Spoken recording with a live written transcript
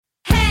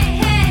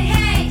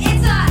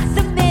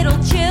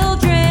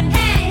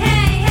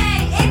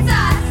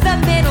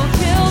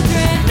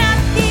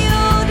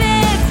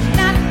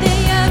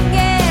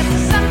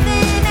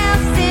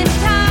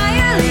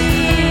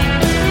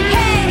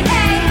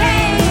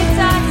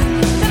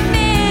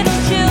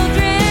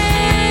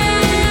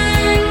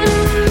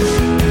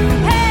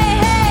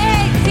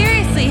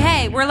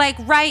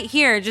right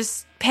here.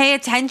 Just pay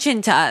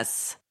attention to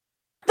us.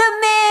 The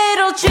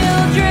middle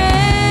children.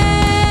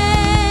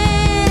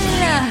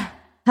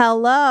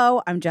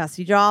 Hello, I'm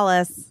Jessie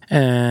Jollis.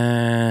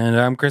 And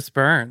I'm Chris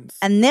Burns.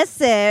 And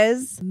this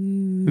is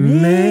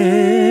Middle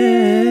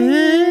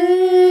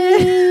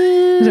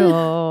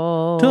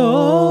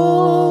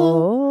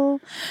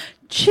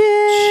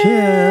Children.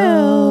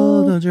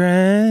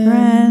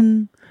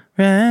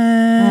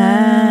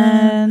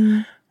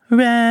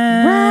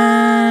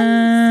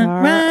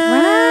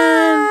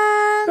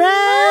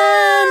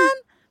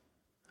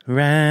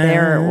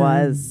 There it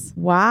was.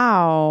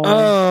 Wow.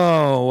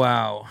 Oh,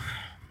 wow.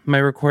 My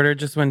recorder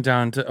just went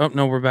down to... Oh,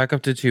 no, we're back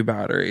up to 2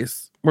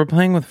 batteries. We're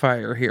playing with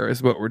fire here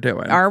is what we're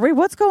doing. Are we?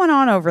 What's going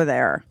on over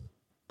there?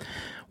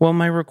 Well,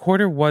 my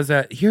recorder was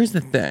at... Here's the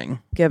thing.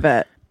 Give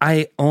it.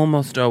 I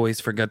almost always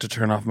forget to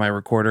turn off my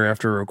recorder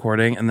after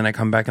recording, and then I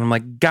come back and I'm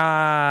like,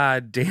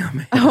 God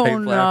damn it. I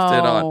left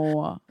it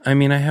on. I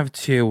mean, I have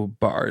 2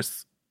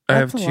 bars. I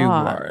have 2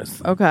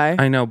 bars. Okay.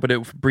 I know, but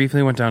it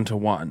briefly went down to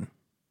 1.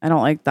 I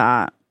don't like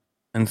that.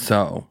 And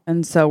so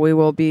we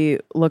will be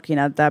looking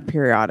at that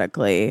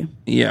periodically.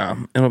 Yeah,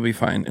 it'll be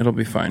fine. It'll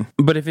be fine.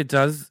 But if it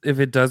does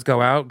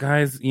go out,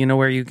 guys, you know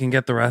where you can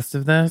get the rest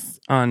of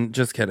this?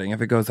 Just kidding. If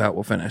it goes out,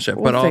 we'll finish it.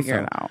 We'll but figure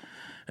it out.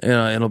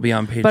 It'll be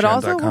on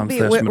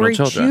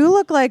patreon.com/middlechildren. You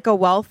look like a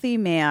wealthy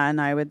man,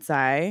 I would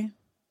say.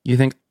 You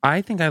think?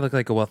 I think I look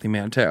like a wealthy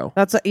man too.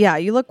 Yeah,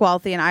 you look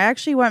wealthy. And I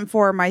actually went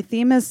for my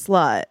theme is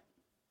slut.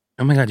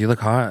 Oh my God, you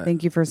look hot.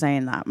 Thank you for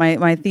saying that.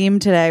 My theme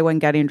today when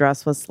getting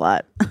dressed was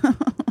slut.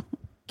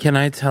 Can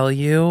I tell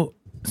you?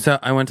 So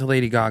I went to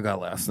Lady Gaga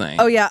last night.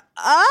 Oh yeah.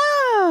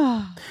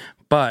 Ah.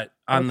 But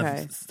on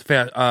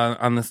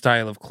the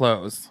style of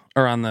clothes,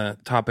 or on the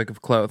topic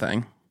of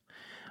clothing,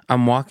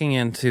 I'm walking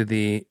into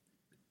the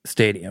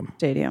stadium.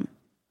 A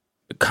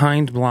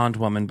kind blonde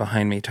woman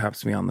behind me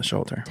taps me on the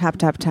shoulder. Tap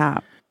tap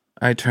tap.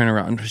 I turn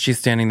around. She's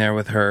standing there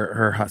with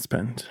her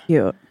husband.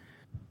 Cute.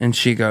 And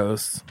she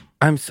goes,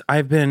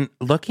 I've been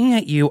looking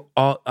at you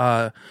all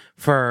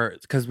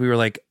because we were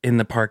like in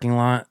the parking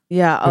lot.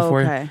 Yeah.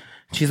 Before. Okay.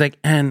 She's like,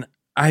 and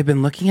I've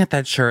been looking at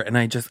that shirt, and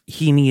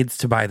he needs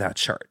to buy that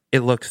shirt. It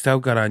looks so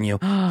good on you.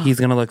 He's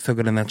gonna look so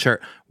good in that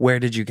shirt. Where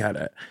did you get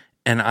it?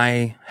 And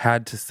I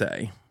had to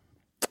say,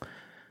 I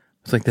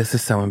was like, this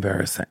is so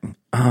embarrassing.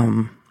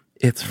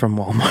 It's from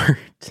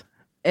Walmart.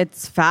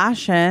 It's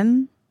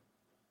fashion.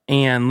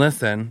 And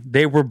listen,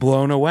 they were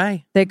blown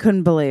away. They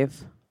couldn't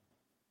believe.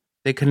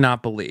 They could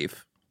not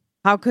believe.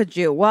 How could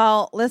you?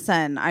 Well,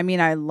 listen, I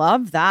mean, I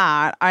love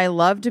that. I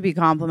love to be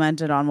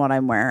complimented on what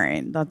I'm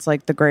wearing. That's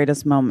like the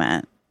greatest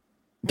moment.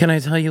 Can I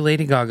tell you,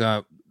 Lady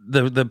Gaga,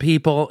 the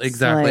people,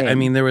 exactly. Slay. I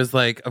mean, there was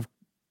like, of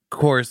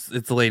course,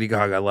 it's Lady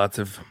Gaga, lots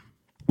of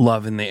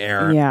love in the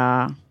air.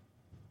 Yeah.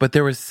 But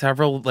there was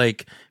several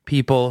like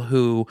people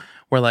who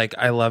were like,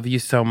 I love you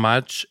so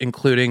much,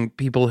 including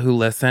people who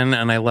listen,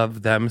 and I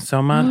love them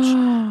so much.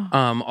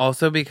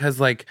 Also because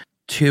like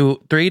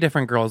 3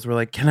 different girls were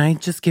like, can I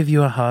just give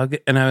you a hug?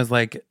 And I was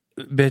like,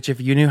 bitch, if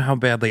you knew how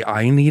badly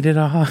I needed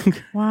a hug.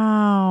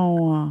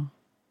 Wow.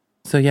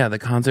 So yeah, the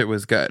concert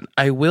was good.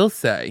 I will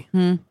say,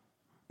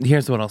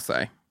 here's what I'll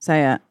say.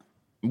 Say it.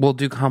 We'll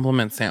do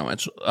compliment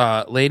sandwich.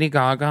 Lady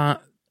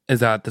Gaga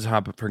is at the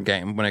top of her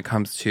game when it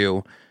comes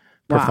to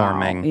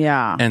performing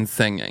and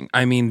singing.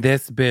 I mean,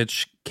 this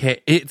bitch,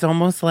 it's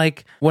almost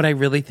like what I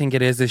really think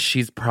it is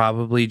she's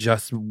probably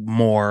just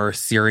more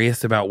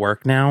serious about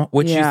work now,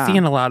 which you see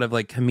in a lot of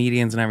like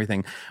comedians and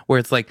everything, where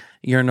it's like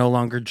you're no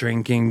longer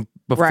drinking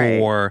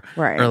before,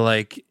 or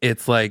like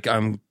it's like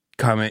I'm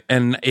coming,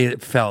 and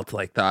it felt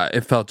like that.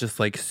 It felt just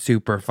like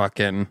super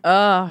fucking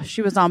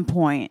she was on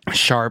point,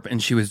 sharp,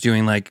 and she was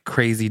doing like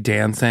crazy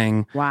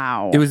dancing.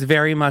 Wow. It was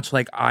very much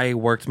like I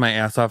worked my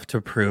ass off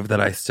to prove that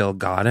I still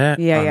got it.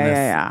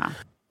 Yeah.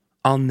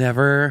 I'll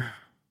never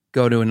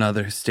go to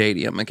another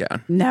stadium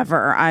again.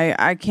 Never.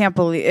 I can't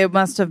believe it.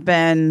 Must have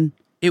been.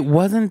 It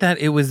wasn't that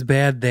it was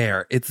bad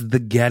there. It's the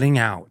getting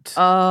out.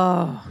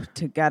 Oh,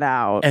 to get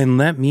out. And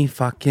let me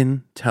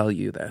fucking tell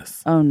you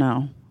this. Oh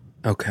no.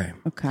 Okay.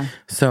 Okay.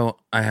 So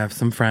I have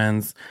some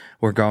friends.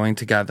 We're going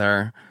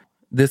together.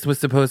 This was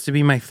supposed to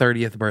be my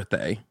 30th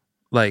birthday.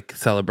 Like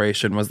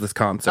celebration was this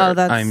concert.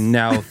 Oh, I'm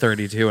now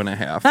 32 and a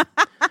half.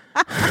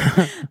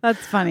 That's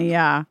funny.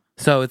 Yeah.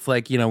 So it's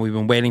like, we've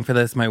been waiting for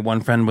this. My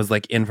one friend was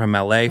like in from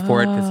LA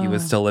for it because he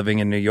was still living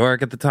in New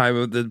York at the time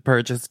of the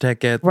purchase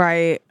ticket.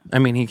 Right. I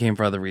mean, he came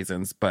for other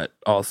reasons, but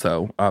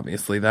also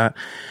obviously that.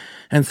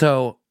 And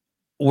so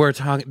we're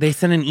talking, they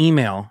sent an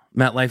email.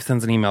 MetLife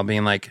sends an email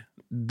being like,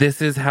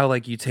 this is how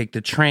like you take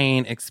the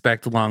train,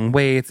 expect long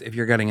waits. If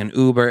you're getting an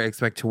Uber,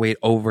 expect to wait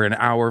over an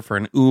hour for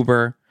an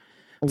Uber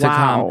to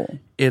come.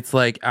 It's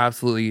like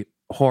absolutely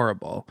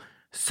horrible.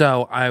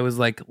 So I was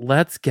like,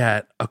 let's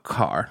get a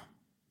car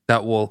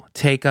that will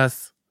take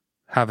us,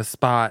 have a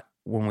spot.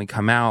 When we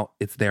come out,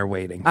 it's there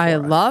waiting for us. I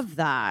love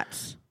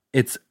that.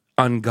 It's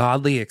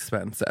ungodly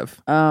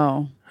expensive.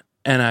 Oh.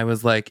 And I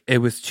was like, it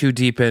was too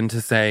deep in to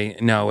say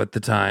no at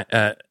the time.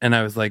 And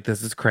I was like,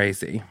 this is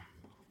crazy.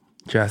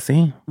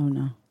 Jessie? Oh,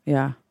 no.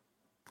 Yeah.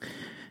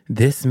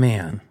 This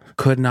man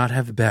could not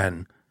have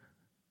been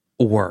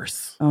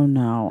worse. Oh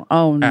no.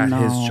 Oh no. At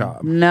his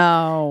job.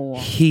 No.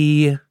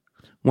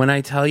 When I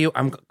tell you,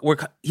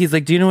 he's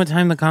like, do you know what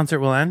time the concert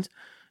will end?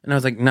 And I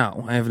was like,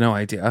 no, I have no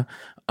idea.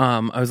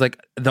 I was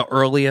like, the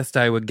earliest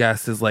I would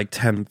guess is like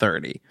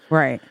 10:30.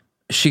 Right.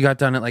 She got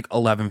done at like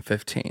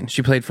 11:15.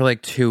 She played for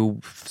like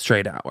 2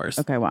 straight hours.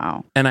 Okay,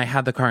 wow. And I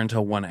had the car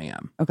until 1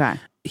 a.m. Okay.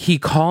 He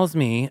calls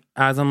me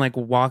as I'm like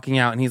walking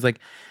out, and he's like,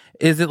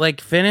 is it like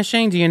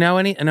finishing? Do you know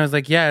any? And I was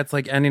like, yeah, it's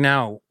like ending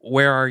now.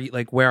 Where are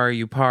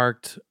you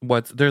parked?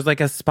 There's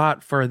like a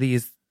spot for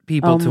these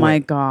people to wait. Oh my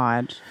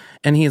God.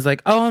 And he's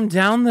like, oh, I'm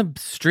down the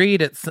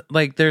street. It's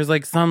like, there's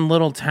like some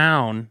little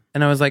town.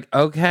 And I was like,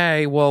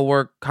 okay, well,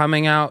 we're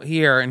coming out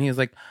here. And he's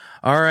like,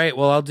 all right,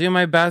 well, I'll do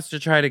my best to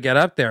try to get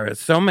up there.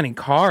 There's so many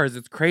cars.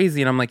 It's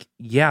crazy. And I'm like,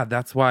 yeah,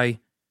 that's why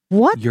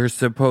you're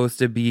supposed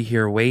to be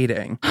here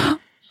waiting.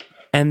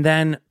 And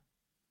then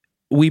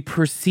we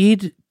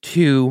proceed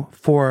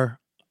for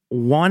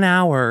 1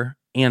 hour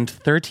and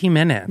 30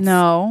 minutes.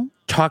 No.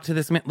 Talk to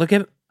this man. Look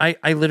at,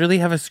 I literally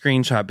have a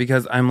screenshot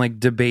because I'm like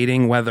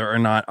debating whether or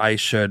not I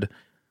should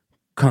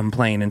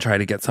complain and try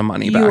to get some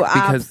money back. You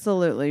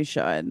absolutely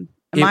should.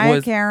 Am I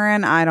a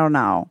Karen? I don't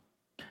know.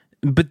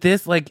 But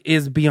this like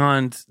is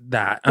beyond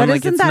that. But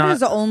isn't that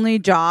his only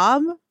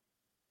job?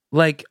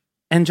 Like,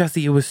 and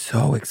Jesse, it was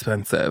so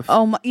expensive.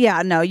 Oh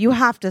yeah, no, you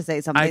have to say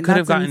something. I could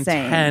have gotten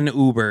insane. 10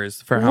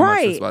 Ubers for how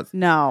much this was.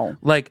 No.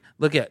 Like,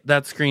 look at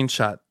that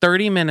screenshot.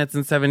 30 minutes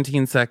and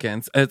 17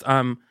 seconds. It's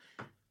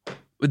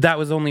that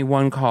was only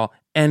one call.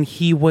 And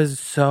he was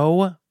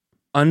so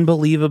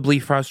unbelievably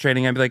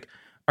frustrating. I'd be like,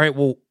 all right,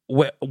 well,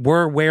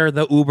 we're where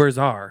the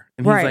Ubers are.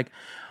 And he's like,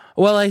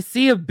 well, I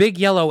see a big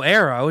yellow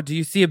arrow. Do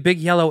you see a big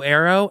yellow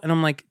arrow? And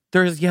I'm like,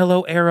 there's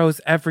yellow arrows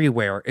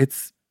everywhere.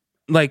 It's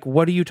like,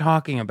 what are you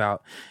talking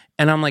about?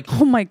 And I'm like,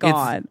 oh my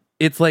God.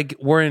 It's like,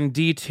 we're in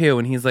D2.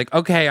 And he's like,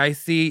 okay, I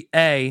see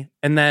A.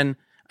 And then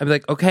I'd be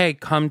like, okay,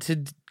 come to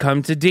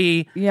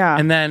D. Yeah.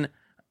 And then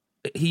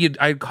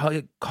I'd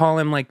call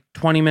him like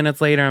 20 minutes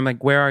later. I'm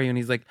like, where are you? And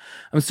he's like,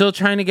 I'm still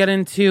trying to get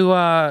into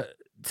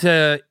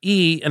to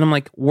E. And I'm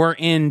like, we're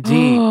in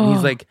D. And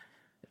he's like,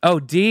 oh,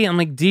 D? I'm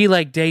like, D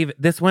like Dave.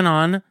 This went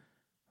on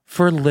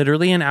for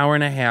literally an hour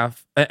and a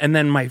half. And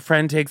then my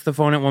friend takes the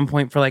phone at one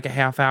point for like a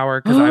half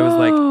hour because I was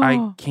like,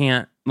 I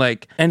can't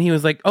like, and he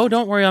was like, oh,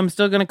 don't worry, I'm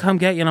still going to come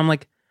get you. And I'm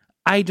like,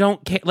 I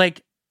don't care.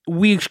 Like,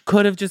 we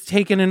could have just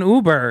taken an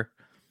Uber.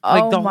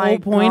 Like, the whole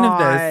point of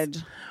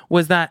this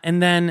was that. And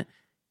then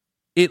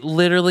it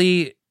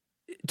literally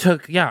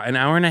took, an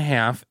hour and a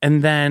half.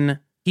 And then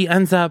he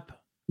ends up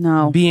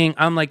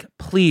I'm like,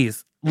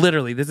 please,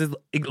 literally, this is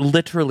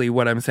literally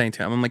what I'm saying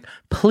to him. I'm like,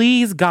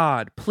 please,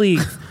 God,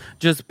 please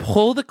just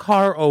pull the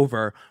car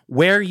over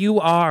where you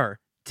are.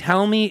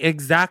 Tell me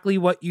exactly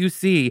what you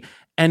see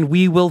and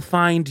we will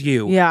find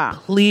you. Yeah.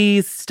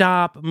 Please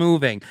stop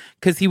moving.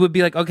 Because he would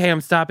be like, okay,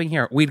 I'm stopping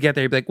here. We'd get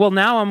there. He'd be like, well,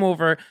 now I'm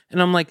over.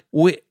 And I'm like,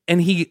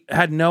 and he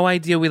had no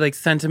idea. We like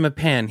sent him a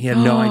pin. He had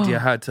no idea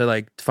how to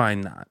like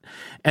find that.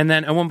 And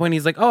then at one point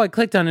he's like, oh, I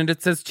clicked on it.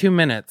 It says 2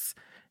 minutes.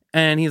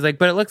 And he's like,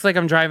 but it looks like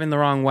I'm driving the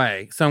wrong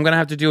way. So I'm going to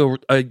have to do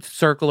a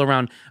circle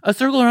around. A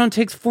circle around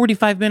takes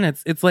 45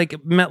 minutes. It's like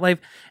MetLife.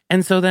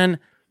 And so then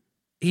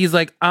he's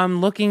like,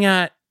 I'm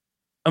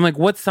like,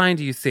 what sign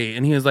do you see?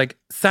 And he was like,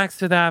 Saks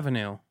Fifth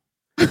Avenue.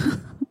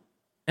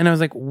 And I was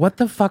like, what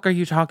the fuck are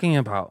you talking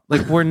about?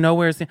 Like, we're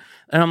nowhere.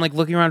 And I'm like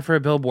looking around for a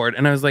billboard.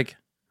 And I was like,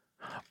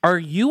 are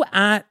you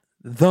at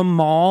the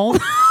mall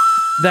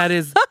that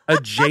is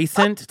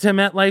adjacent to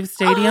MetLife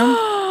Stadium?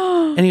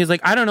 And he was like,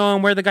 I don't know.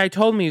 And where the guy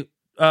told me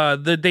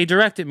they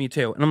directed me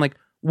to. And I'm like,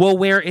 well,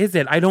 where is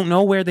it? I don't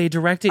know where they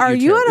directed you to. Are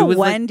you at a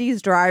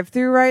Wendy's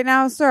drive-thru right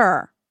now,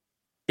 sir?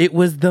 It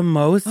was the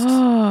most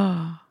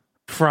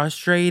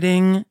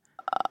frustrating,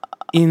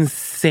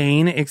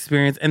 insane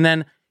experience. And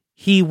then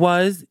he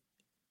was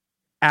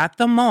at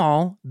the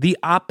mall, the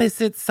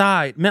opposite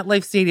side.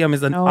 MetLife Stadium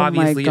is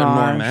obviously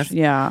enormous.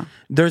 Yeah.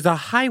 There's a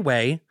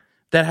highway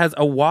that has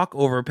a walk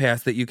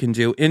overpass that you can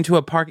do into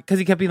a park. Because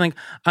he kept being like,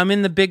 I'm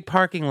in the big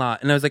parking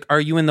lot. And I was like, are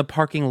you in the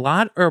parking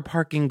lot or a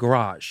parking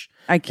garage?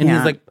 I can't. And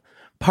he's like,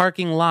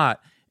 parking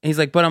lot. And he's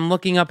like, but I'm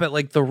looking up at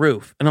like the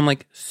roof. And I'm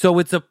like,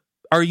 so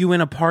are you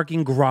in a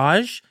parking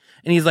garage?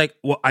 And he's like,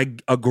 well,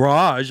 a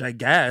garage, I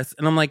guess.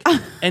 And I'm like,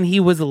 and he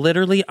was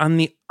literally on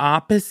the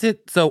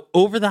opposite, so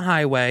over the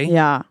highway.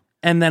 Yeah.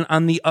 And then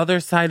on the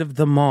other side of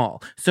the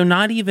mall. So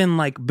not even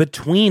like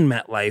between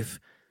MetLife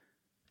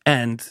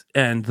and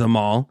the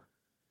mall.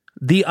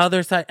 The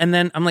other side. And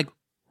then I'm like,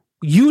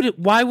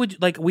 why would you,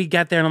 like, we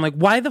get there and I'm like,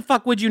 why the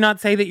fuck would you not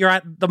say that you're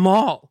at the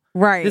mall?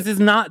 Right. This is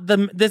not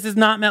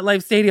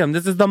MetLife Stadium.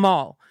 This is the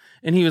mall.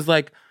 And he was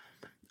like,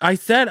 I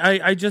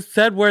just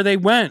said where they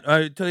went.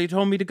 They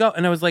told me to go.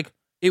 And I was like,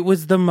 it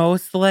was the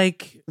most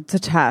like... It's a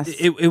test.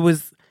 It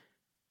was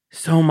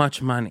so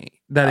much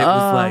money that it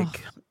was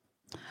like...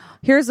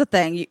 Here's the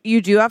thing.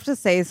 You do have to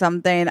say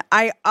something.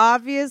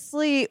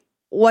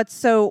 What's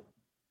so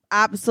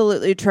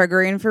absolutely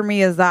triggering for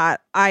me is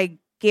that I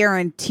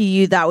guarantee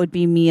you that would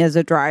be me as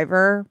a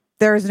driver.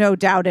 There's no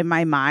doubt in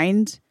my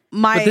mind.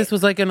 But this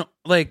was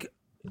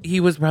he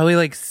was probably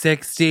like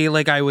 60.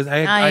 Like I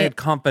had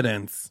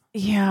confidence.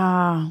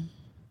 Yeah.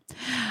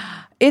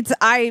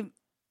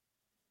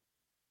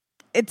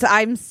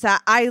 I'm sad.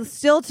 I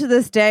still to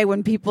this day,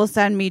 when people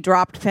send me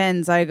dropped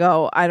pins, I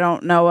go, I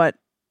don't know what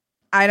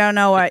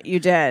you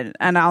did,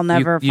 and I'll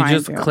never find you.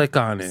 You just click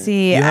on it.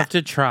 See, you have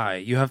to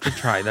try.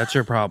 That's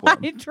your problem.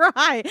 I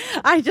try.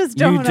 I just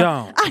don't. You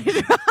don't.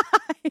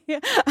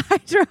 I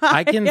try.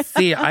 I can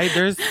see.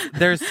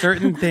 There's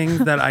certain things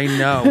that I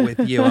know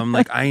with you. I'm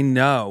like, I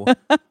know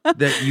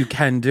that you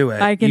can do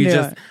it. I can do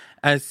it.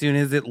 As soon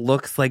as it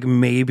looks like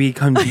maybe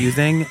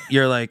confusing,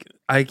 you're like,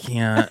 I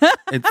can't.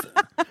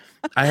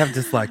 I have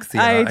dyslexia.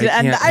 I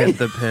can't hit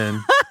the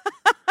pin.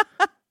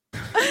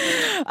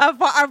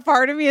 A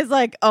part of me is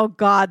like, oh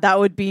God, that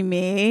would be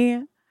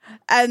me.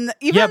 And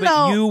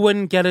but you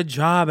wouldn't get a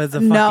job as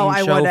a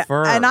fucking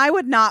chauffeur. And I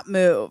would not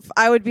move.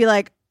 I would be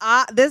like,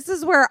 this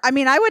is where,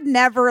 I would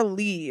never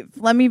leave.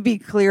 Let me be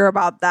clear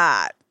about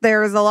that.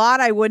 There's a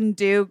lot I wouldn't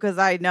do because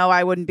I know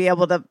I wouldn't be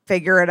able to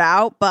figure it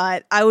out,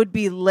 but I would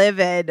be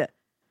livid.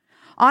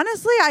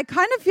 Honestly, I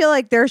kind of feel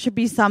like there should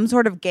be some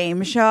sort of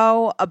game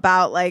show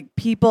about like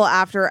people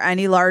after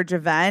any large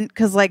event,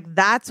 because like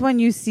that's when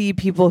you see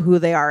people who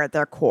they are at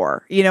their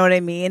core. You know what I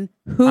mean?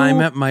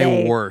 I'm at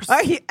my worst.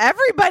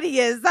 Everybody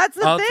is. That's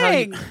the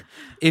thing.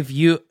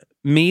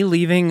 Me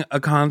leaving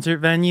a concert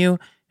venue,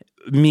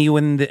 me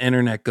when the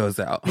internet goes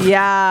out.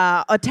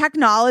 Yeah.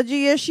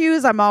 Technology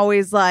issues, I'm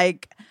always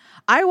like,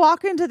 I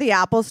walk into the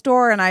Apple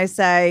store and I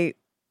say,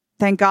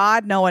 thank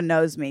God no one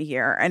knows me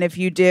here. And if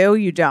you do,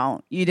 you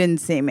don't. You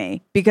didn't see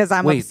me because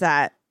I'm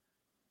upset.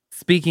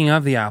 Speaking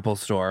of the Apple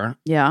store.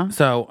 Yeah.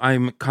 So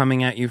I'm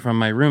coming at you from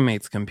my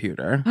roommate's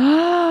computer.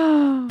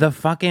 The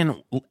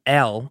fucking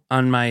L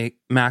on my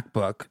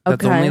MacBook,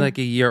 that's only like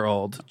a year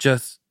old,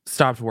 just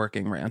stopped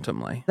working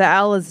randomly. The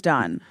L is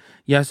done.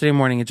 Yesterday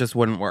morning, it just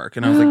wouldn't work.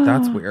 And I was like,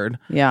 that's weird.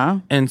 Yeah.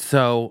 And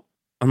so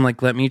I'm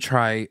like, let me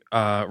try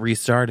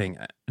restarting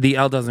it. The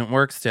L doesn't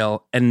work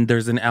still, and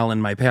there's an L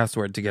in my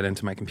password to get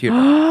into my computer.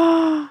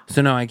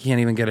 So now I can't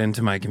even get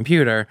into my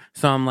computer.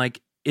 So I'm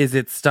like, is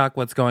it stuck?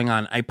 What's going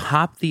on? I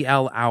popped the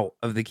L out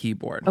of the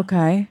keyboard.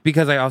 Okay.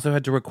 Because I also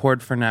had to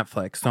record for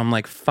Netflix. So I'm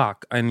like,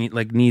 fuck, I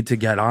need to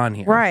get on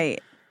here. Right.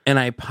 And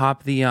I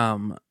pop the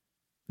L,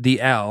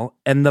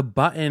 and the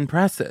button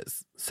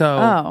presses.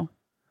 So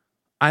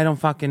I don't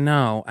fucking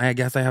know. I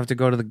guess I have to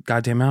go to the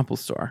goddamn Apple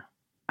store.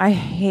 I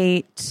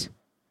hate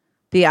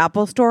the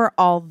Apple store,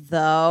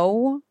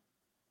 although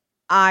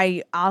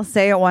I'll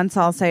say it once,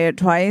 I'll say it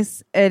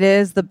twice. It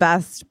is the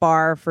best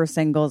bar for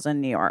singles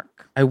in New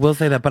York. I will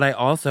say that, but I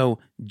also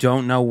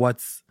don't know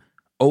what's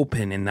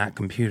open in that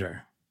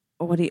computer.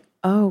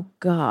 Oh,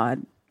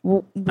 God.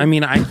 I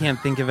mean, I can't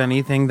think of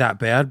anything that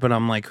bad, but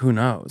I'm like, who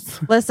knows?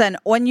 Listen,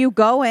 when you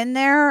go in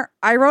there,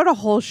 I wrote a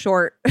whole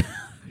short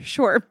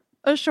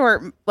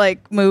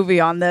like movie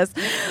on this,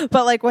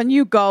 but like when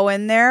you go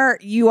in there,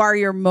 you are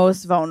your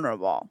most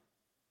vulnerable.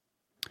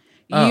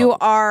 You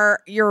are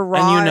your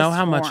rawest and you know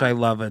how form. much I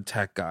love a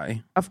tech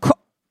guy. Of course,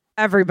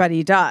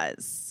 everybody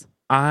does.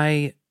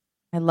 I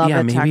love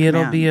a tech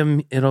maybe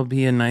man. it'll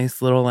be a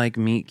nice little like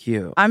meet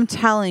cute. I'm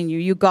telling you,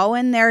 you go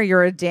in there,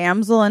 you're a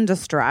damsel in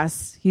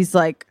distress. He's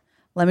like,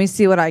 let me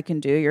see what I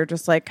can do. You're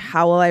just like,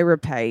 how will I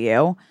repay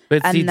you?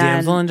 But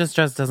damsel in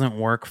distress doesn't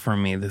work for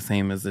me the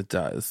same as it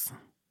does.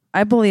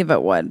 I believe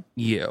it would.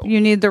 You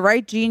need the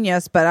right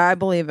genius, but I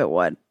believe it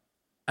would.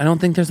 I don't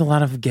think there's a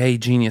lot of gay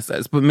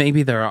geniuses, but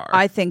maybe there are.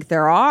 I think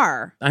there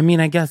are. I mean,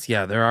 I guess,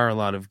 yeah, there are a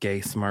lot of gay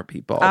smart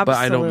people.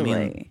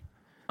 Absolutely.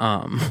 But I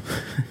don't mean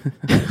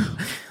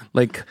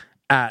like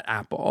at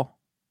Apple.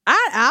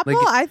 At Apple,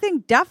 like, I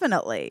think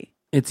definitely.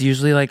 It's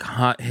usually like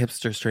hot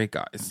hipster straight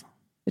guys.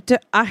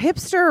 A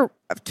hipster,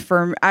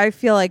 I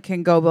feel like,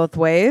 can go both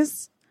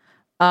ways.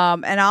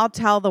 And I'll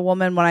tell the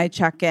woman when I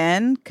check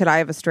in, could I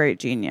have a straight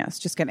genius?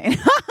 Just kidding.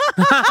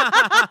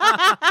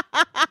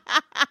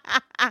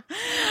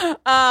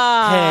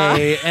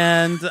 Hey,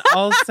 and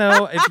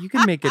also, if you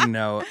can make a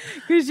note.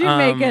 Could you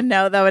make a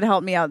note? That would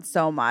help me out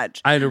so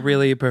much. I'd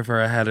really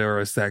prefer a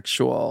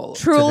heterosexual.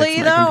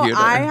 Truly, though, computer.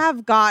 I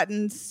have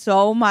gotten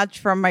so much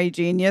from my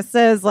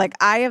geniuses. Like,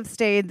 I have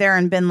stayed there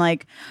and been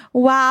like,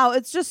 wow,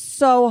 it's just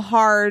so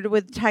hard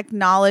with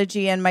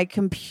technology and my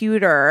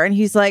computer. And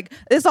he's like,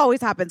 this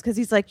always happens because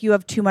he's like, you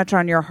have too much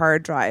on your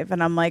hard drive.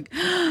 And I'm like,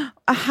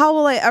 how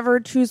will I ever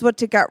choose what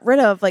to get rid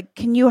of? Like,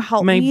 can you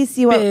help me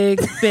see what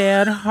big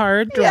bad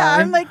hard drive? Yeah,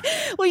 I'm like,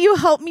 will you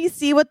help me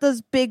see what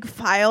those big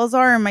files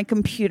are in my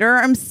computer?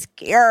 I'm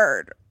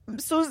scared. I'm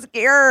so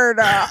scared.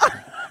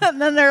 And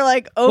then they're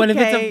like, okay. What if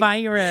it's a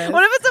virus?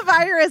 What if it's a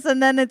virus?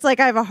 And then it's like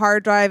I have a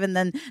hard drive, and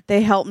then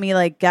they help me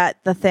like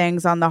get the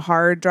things on the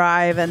hard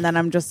drive, and then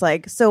I'm just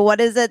like, so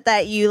what is it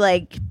that you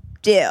like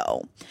do?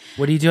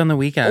 What do you do on the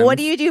weekend? What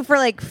do you do for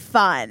like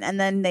fun? And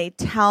then they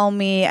tell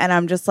me, and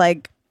I'm just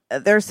like,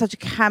 there's such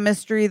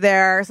chemistry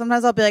there.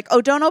 Sometimes I'll be like, oh,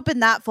 don't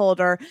open that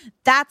folder.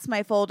 That's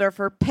my folder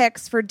for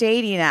pics for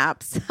dating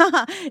apps.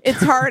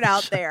 It's hard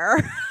out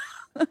there.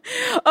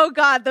 Oh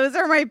God, those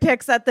are my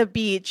pics at the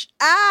beach.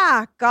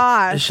 Ah,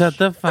 gosh. Shut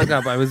the fuck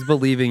up. I was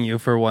believing you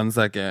for 1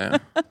 second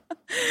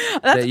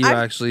that you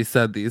actually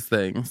said these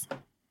things.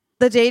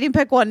 The dating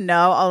pic one,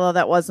 no, although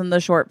that wasn't the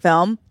short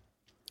film.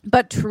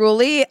 But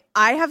truly,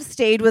 I have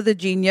stayed with a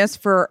genius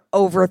for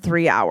over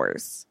 3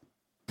 hours.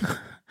 Is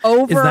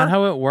that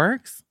how it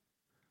works?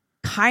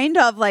 Kind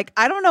of. Like,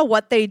 I don't know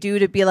what they do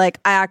to be like,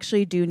 I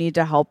actually do need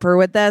to help her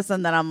with this.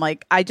 And then I'm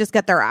like, I just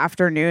get their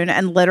afternoon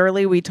and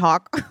literally we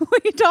talk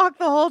the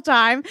whole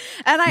time.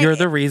 And You're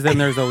the reason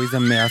there's always a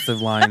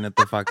massive line at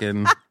the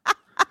fucking...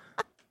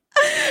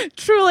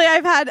 Truly,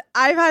 I've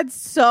had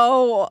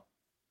so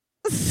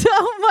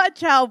much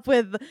help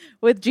with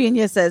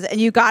geniuses, and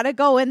you got to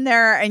go in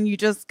there and you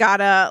just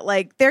gotta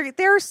like,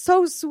 they're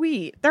so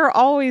sweet. They're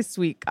always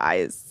sweet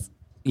guys.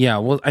 Yeah,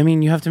 well, I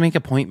mean, you have to make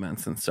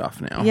appointments and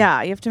stuff now.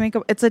 Yeah, you have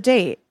to it's a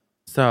date.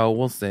 So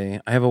we'll see.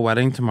 I have a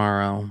wedding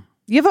tomorrow.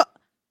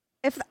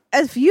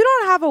 If you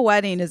don't have a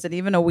wedding, is it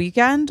even a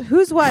weekend?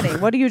 Whose wedding?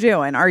 What are you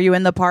doing? Are you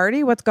in the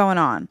party? What's going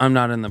on? I'm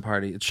not in the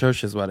party. It's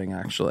Shosha's wedding,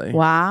 actually.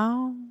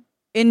 Wow.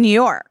 In New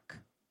York,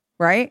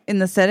 right? In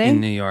the city? In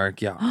New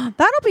York, yeah.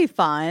 That'll be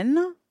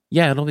fun.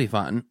 Yeah, it'll be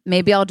fun.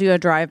 Maybe I'll do a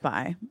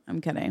drive-by. I'm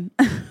kidding.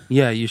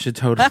 Yeah, you should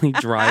totally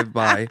drive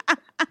by.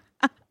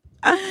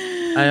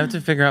 I have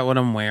to figure out what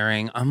I'm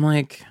wearing. I'm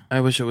like,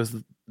 I wish it was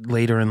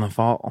later in the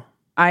fall.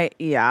 A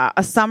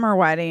summer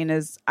wedding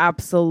is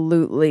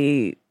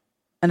absolutely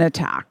an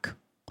attack.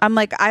 I'm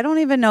like, I don't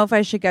even know if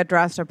I should get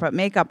dressed or put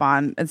makeup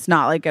on. It's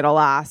not like it'll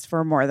last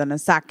for more than a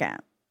second.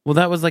 Well,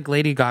 that was like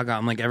Lady Gaga.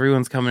 I'm like,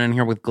 everyone's coming in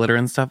here with glitter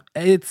and stuff.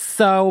 It's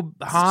so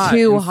hot.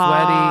 It's too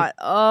hot.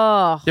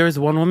 Oh. There was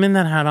one woman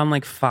that had on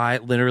like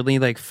five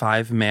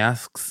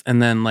masks and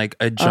then like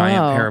a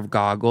giant pair of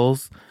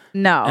goggles.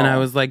 No. And I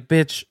was like,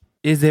 bitch,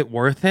 is it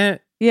worth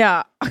it?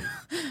 Yeah.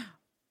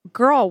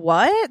 Girl,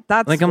 what?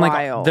 That's like, I'm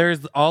wild. Like,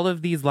 there's all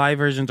of these live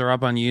versions are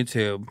up on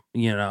YouTube,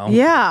 you know?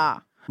 Yeah.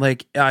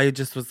 Like, I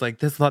just was like,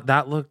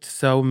 that looked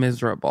so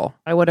miserable.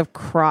 I would have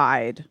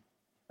cried.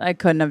 I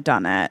couldn't have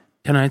done it.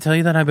 Can I tell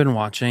you that I've been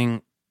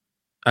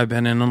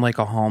in like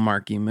a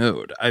Hallmarky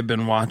mood. I've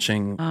been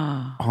watching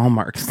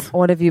Hallmarks.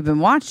 What have you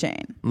been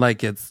watching?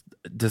 Like it's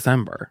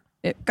December.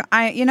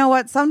 You know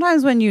what?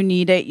 Sometimes when you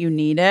need it, you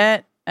need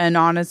it. And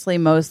honestly,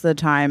 most of the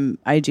time,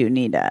 I do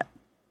need it.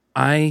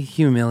 I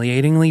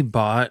humiliatingly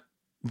bought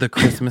the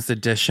Christmas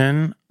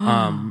edition.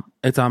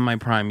 It's on my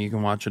Prime. You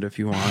can watch it if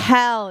you want.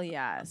 Hell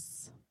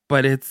yes.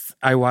 But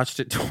I watched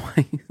it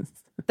twice.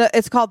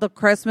 It's called the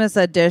Christmas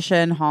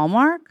edition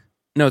Hallmark?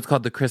 No, it's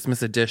called the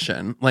Christmas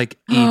edition, like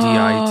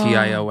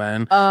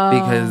Edition,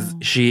 because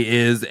she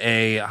is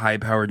a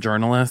high-powered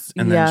journalist,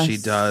 and then she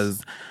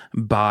does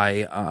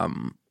buy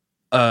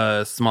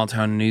a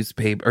small-town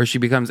newspaper, or she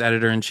becomes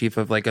editor-in-chief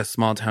of like a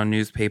small-town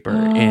newspaper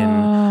in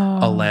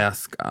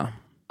Alaska.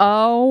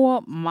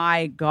 Oh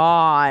my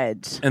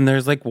God. And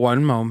there's like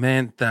one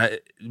moment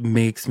that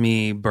makes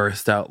me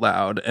burst out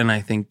loud, and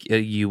I think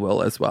you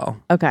will as well.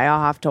 Okay,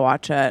 I'll have to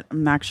watch it.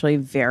 I'm actually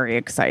very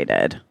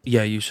excited.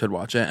 Yeah, you should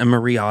watch it. And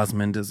Marie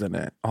Osmond is in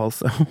it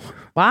also.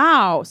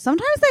 Wow.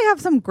 Sometimes they have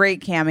some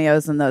great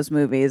cameos in those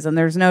movies, and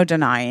there's no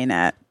denying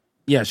it.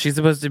 Yeah, she's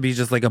supposed to be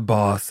just like a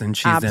boss, and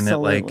she's in it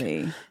like...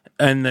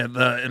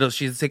 And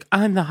she's like,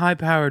 I'm the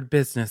high-powered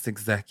business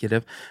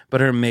executive,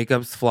 but her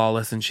makeup's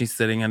flawless, and she's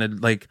sitting at a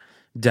like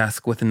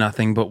desk with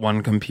nothing but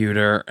one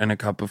computer and a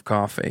cup of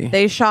coffee.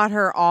 They shot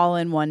her all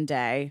in one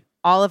day.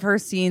 All of her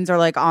scenes are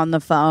like on the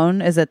phone.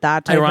 Is it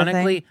that type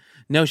Ironically, of thing?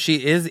 No,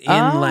 she is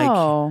in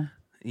like,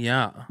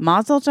 yeah.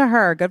 Mazel to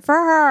her. Good for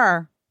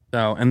her.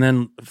 So, and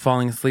then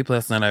falling asleep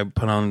last night, I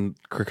put on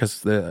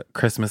the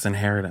Christmas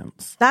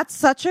Inheritance. That's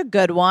such a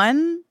good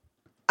one.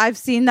 I've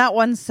seen that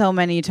one so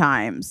many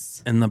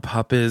times. And the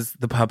pup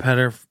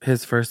had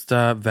his first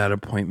vet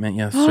appointment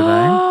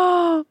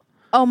yesterday.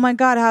 Oh my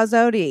God, how's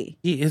Odie?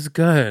 He is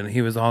good.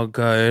 He was all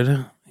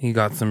good. He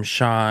got some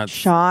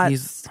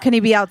shots. Can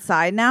he be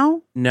outside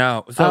now?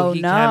 No. So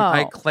can.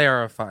 I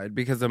clarified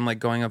because I'm like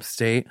going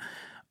upstate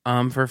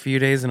for a few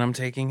days and I'm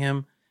taking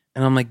him.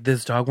 And I'm like,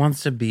 this dog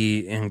wants to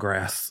be in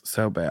grass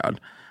so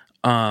bad.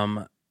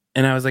 And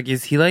I was like,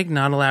 is he like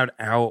not allowed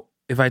out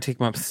if I take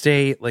him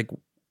upstate, like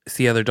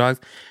see other dogs?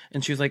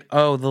 And she was like,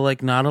 oh, the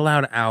like not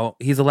allowed out.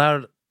 He's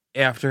allowed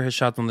after his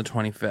shots on the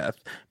 25th.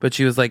 But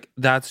she was like,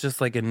 that's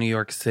just like a New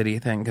York City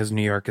thing because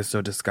New York is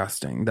so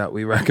disgusting that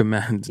we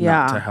recommend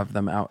not to have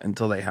them out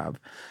until they have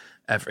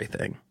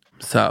everything.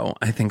 So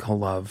I think he'll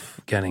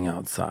love getting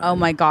outside. Oh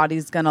my God,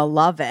 he's going to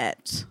love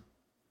it.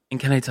 And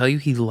can I tell you,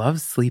 he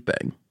loves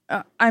sleeping.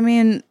 I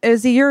mean,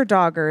 is he your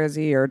dog or is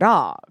he your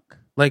dog?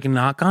 Like,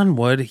 knock on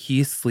wood,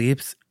 he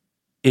sleeps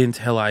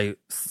until I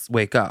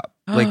wake up.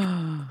 Like,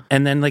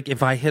 and then like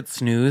if I hit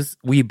snooze,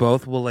 we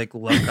both will like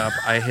look up.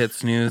 I hit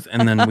snooze,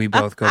 and then we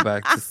both go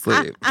back to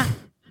sleep.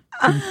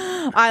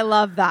 I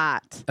love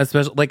that.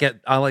 Especially like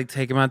I'll like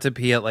take him out to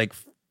pee at like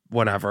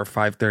whatever,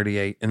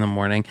 5:38 in the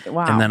morning.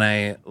 Wow. And then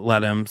I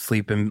let him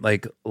sleep and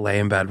like lay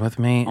in bed with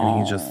me,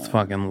 and he just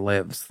fucking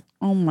lives.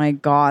 Oh my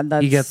God,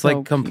 that's he gets so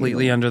like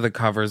completely cute. under the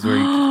covers where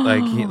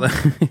he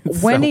when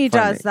so he funny.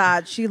 does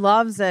that, she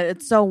loves it.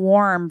 It's so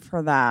warm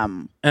for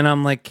them. And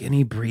I'm like, can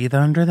he breathe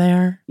under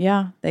there?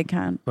 Yeah, they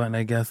can. But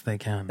I guess they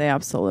can. They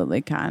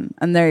absolutely can.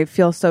 And they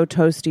feel so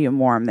toasty and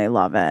warm. They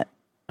love it.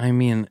 I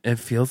mean, it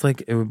feels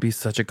like it would be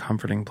such a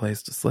comforting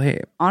place to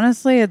sleep.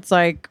 Honestly, it's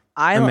like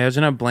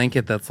imagine a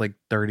blanket that's like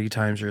 30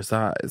 times your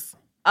size.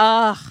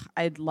 Ugh,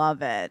 I'd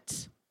love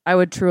it. I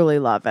would truly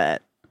love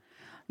it.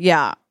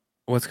 Yeah.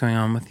 What's going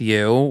on with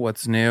you?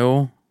 What's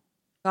new?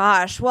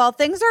 Gosh, well,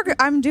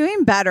 I'm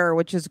doing better,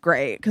 which is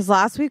great, because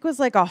last week was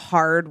like a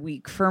hard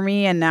week for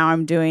me, and now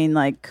I'm doing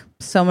like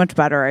so much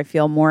better. I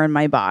feel more in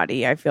my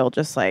body. I feel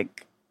just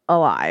like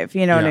alive.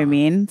 You know what I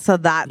mean? So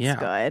that's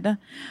good.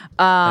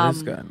 That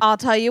is good. I'll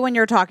tell you, when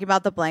you're talking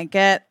about the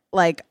blanket,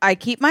 like I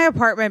keep my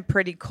apartment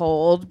pretty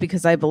cold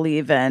because I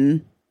believe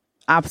in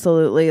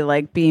absolutely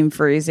like being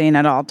freezing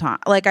at all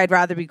times. Like I'd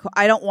rather be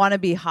I don't want to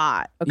be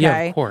hot. Okay. Yeah,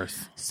 of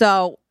course.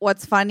 So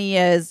what's funny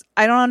is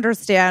I don't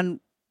understand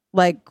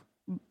like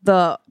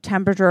the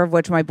temperature of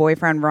which my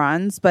boyfriend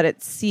runs, but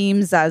it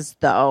seems as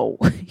though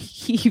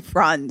he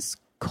runs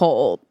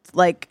cold.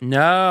 Like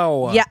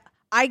no. Yeah.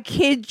 I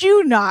kid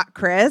you not,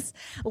 Chris.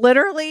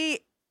 Literally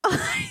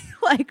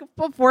like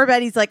before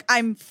bed, he's like,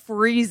 I'm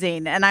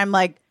freezing. And I'm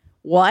like,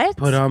 what?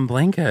 Put on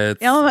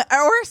blankets. You know,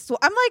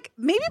 I'm like,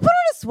 maybe put on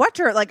a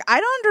sweatshirt. Like, I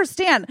don't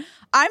understand.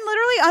 I'm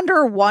literally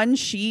under one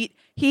sheet.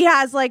 He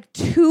has like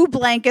 2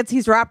 blankets.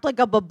 He's wrapped like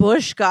a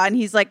babushka and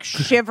he's like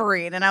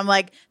shivering. And I'm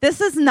like, this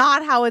is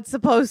not how it's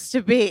supposed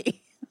to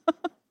be.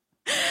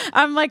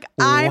 I'm like,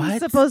 I'm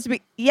supposed to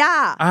be.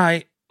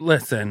 Yeah.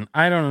 Listen,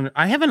 I don't.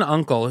 I have an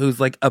uncle who's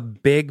like a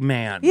big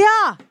man.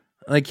 Yeah.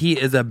 Like he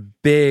is a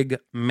big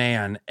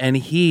man and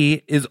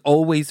he is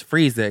always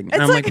freezing.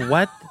 And I'm like,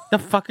 what the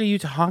fuck are you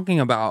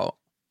talking about?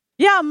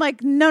 Yeah, I'm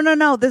like,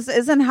 no. This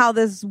isn't how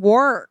this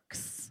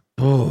works.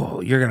 Oh,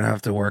 you're going to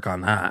have to work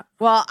on that.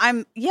 Well,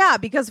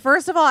 because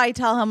first of all, I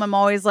tell him I'm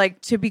always like,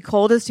 to be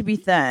cold is to be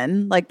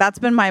thin. Like that's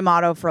been my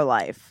motto for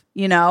life,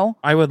 you know?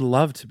 I would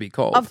love to be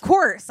cold. Of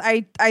course.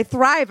 I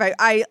thrive.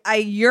 I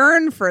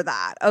yearn for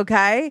that.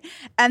 Okay.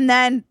 And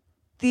then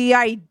the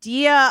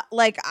idea,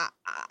 like,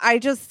 I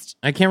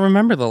can't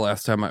remember the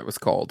last time I was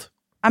cold.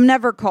 I'm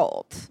never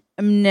cold.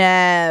 And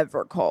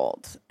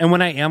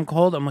when I am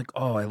cold, I'm like,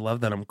 oh, I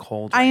love that I'm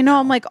cold. I know. Now.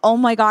 I'm like, oh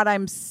my God,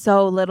 I'm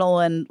so little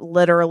and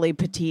literally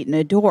petite and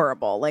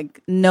adorable.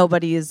 Like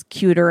nobody is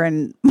cuter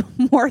and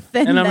more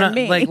thin and I'm than not,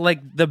 me. Like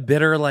the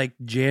bitter, like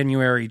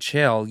January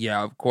chill.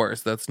 Yeah, of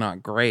course, that's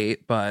not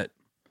great, but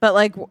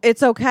like,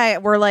 it's okay.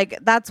 We're like,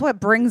 that's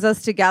what brings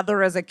us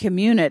together as a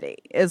community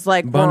is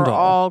like, Bundle. We're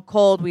all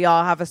cold. We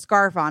all have a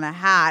scarf on, a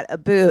hat, a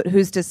boot.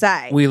 Who's to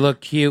say? We look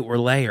cute. We're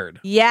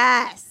layered.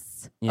 Yes.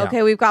 Yeah.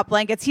 Okay, we've got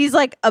blankets. He's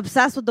like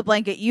obsessed with the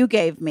blanket you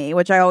gave me,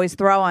 which I always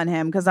throw on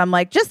him because I'm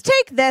like, just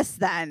take this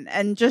then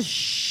and just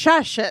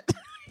shush it.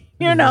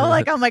 You know,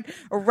 like I'm like,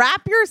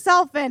 wrap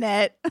yourself in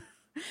it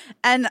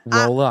and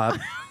roll up.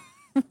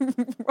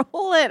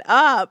 Roll it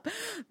up.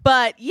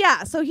 But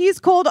yeah, so he's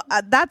cold.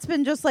 That's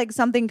been just like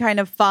something kind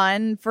of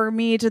fun for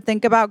me to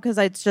think about because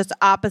it's just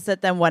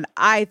opposite than what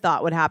I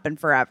thought would happen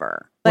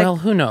forever. Like, well,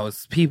 who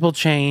knows? People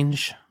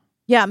change.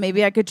 Yeah,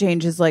 maybe I could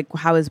change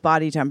how his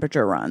body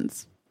temperature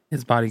runs.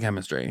 His body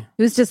chemistry.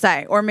 Who's to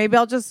say? Or maybe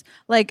I'll just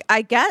like,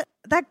 I get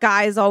that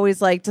guys always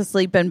like to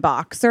sleep in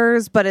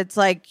boxers, but it's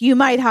like, you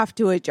might have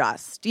to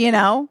adjust, you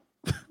know?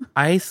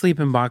 I sleep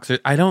in boxers.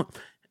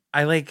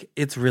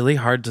 It's really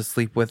hard to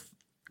sleep with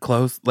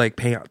clothes like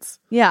pants.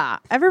 Yeah.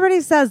 Everybody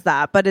says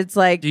that, but it's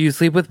like. Do you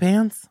sleep with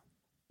pants?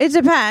 It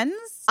depends.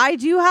 I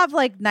do have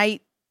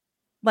night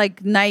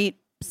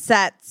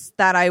sets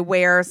that I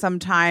wear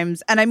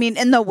sometimes. And I mean,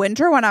 in the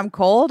winter when I'm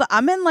cold,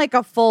 I'm in like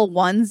a full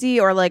onesie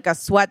or like a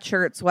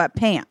sweatshirt,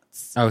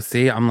 sweatpants. Oh,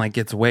 see, I'm like,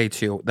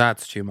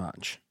 that's too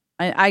much.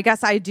 I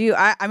guess I do.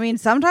 I mean,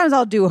 sometimes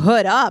I'll do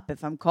hood up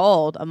if I'm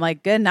cold. I'm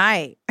like, good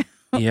night.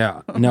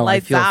 Yeah. No, I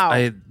feel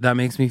out. That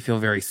makes me feel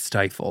very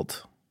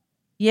stifled.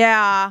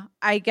 Yeah,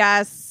 I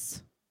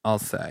guess. I'll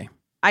say.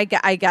 I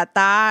get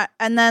that.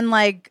 And then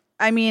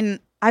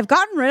I've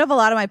gotten rid of a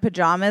lot of my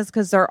pajamas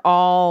because they're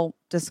all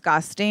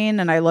disgusting.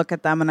 And I look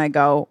at them and I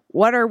go,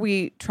 what are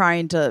we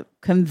trying to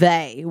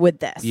convey with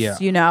this? Yeah.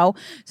 You know?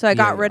 So I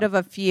got rid of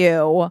a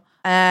few.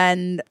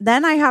 And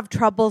then I have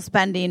trouble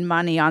spending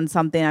money on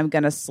something I'm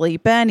going to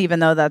sleep in, even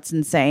though that's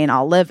insane.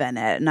 I'll live in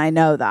it. And I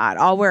know that.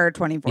 I'll wear it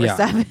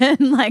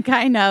 24/7. Like,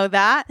 I know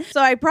that.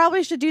 So I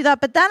probably should do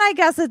that. But then I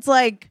guess it's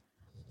like,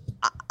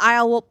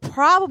 I will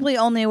probably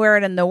only wear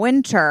it in the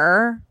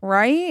winter,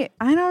 right?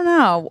 I don't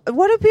know.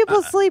 What do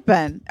people sleep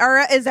in?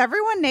 Or is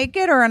everyone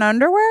naked or in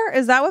underwear?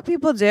 Is that what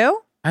people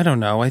do? I don't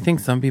know. I think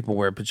some people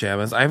wear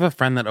pajamas. I have a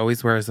friend that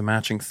always wears a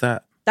matching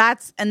set.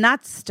 That's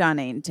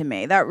stunning to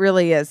me. That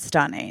really is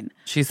stunning.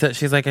 She said,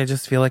 she's like, I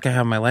just feel like I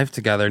have my life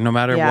together, no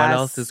matter what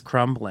else is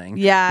crumbling.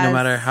 Yes. No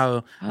matter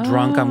how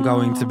drunk I'm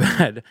going to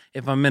bed.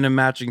 If I'm in a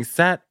matching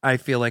set, I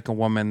feel like a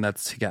woman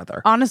that's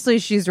together. Honestly,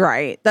 she's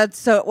right. That's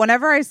so.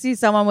 Whenever I see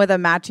someone with a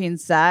matching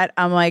set,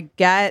 I'm like,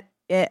 get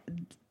it,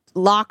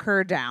 lock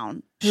her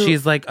down.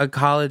 She's like a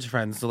college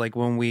friend, so like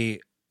when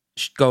we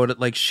go to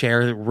like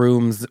share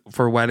rooms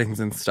for weddings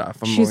and stuff,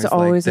 she's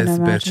always like, this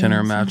bitch in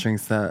her matching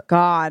set.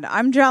 God,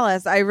 I'm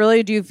jealous. I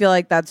really do feel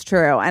like that's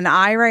true. And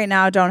I right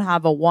now don't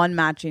have a one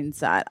matching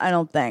set. I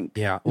don't think.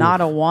 Yeah.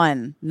 Not a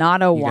one.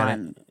 Not a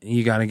one.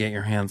 You got to get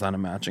your hands on a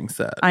matching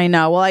set. I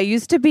know. Well, I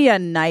used to be a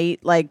night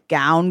like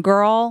gown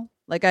girl.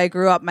 Like I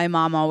grew up, my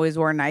mom always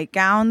wore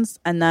nightgowns.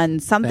 And then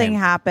something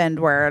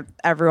happened where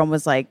everyone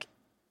was like,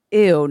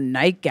 ew,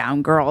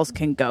 nightgown girls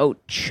can go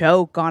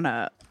choke on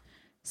a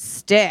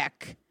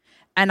stick.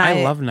 And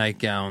I love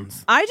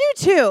nightgowns. I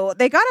do too.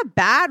 They got a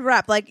bad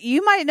rep. Like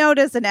you might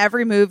notice in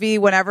every movie,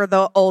 whenever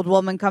the old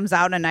woman comes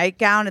out in a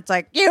nightgown, it's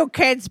like, you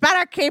kids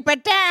better keep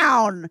it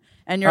down.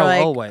 And you're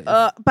like, always.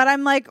 But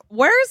I'm like,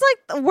 where's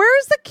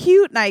the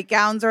cute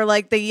nightgowns or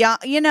like the young,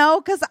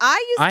 because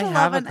I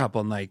have a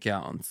couple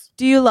nightgowns.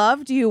 Do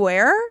you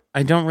wear?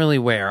 I don't really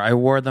wear. I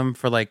wore them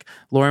for like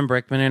Lauren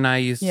Brickman and I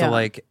used to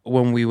like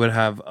when we would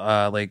have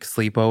like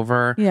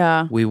sleepover.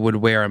 Yeah. We would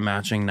wear a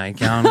matching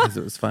nightgown because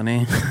it was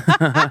funny.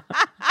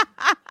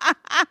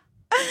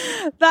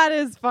 That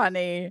is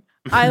funny.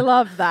 I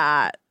love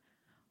that.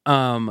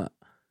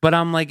 But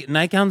I'm like,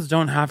 nightgowns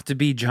don't have to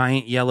be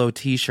giant yellow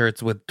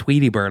T-shirts with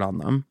Tweety Bird on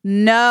them.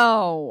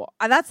 No.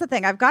 That's the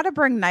thing. I've got to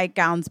bring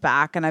nightgowns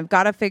back and I've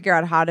got to figure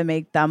out how to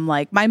make them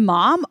like... My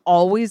mom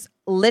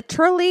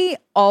literally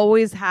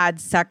always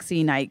had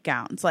sexy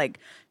nightgowns. Like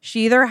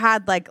she either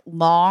had like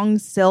long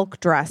silk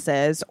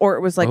dresses or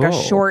it was like a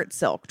short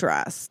silk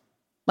dress.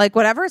 Like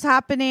whatever's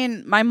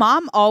happening, my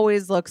mom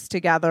always looks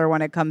together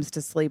when it comes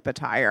to sleep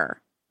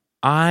attire.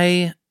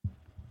 I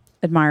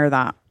admire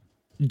that.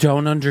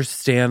 Don't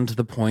understand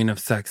the point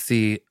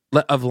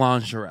of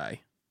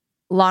lingerie.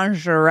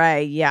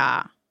 Lingerie,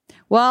 yeah.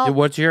 Well,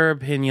 what's your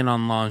opinion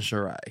on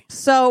lingerie?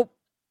 So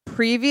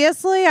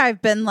previously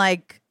I've been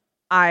like,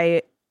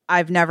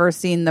 I've never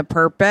seen the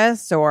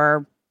purpose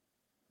or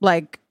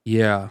like,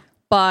 yeah.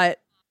 But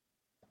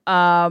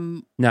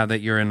now that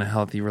you're in a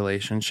healthy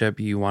relationship,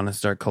 you want to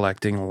start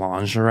collecting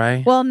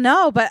lingerie? Well,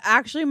 no, but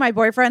actually my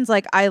boyfriend's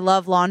like, I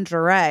love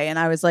lingerie. And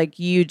I was like,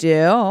 you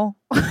do?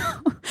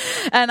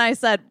 And I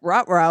said,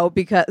 ruh-roh,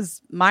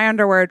 because my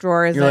underwear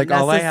drawer isn't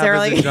necessarily... all I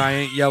have is a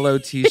giant yellow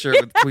T-shirt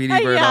with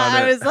Tweety Bird on it.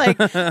 I was like,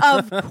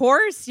 of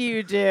course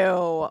you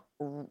do.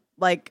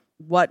 Like,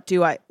 what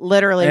do I...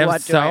 Literally, I have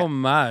what do I... so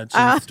much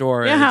in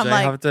storage. Yeah,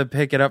 I have to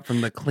pick it up from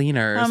the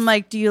cleaners. I'm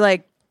like, do you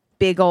like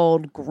big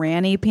old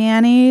granny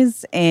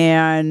panties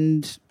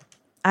and,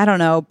 I don't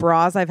know,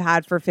 bras I've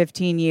had for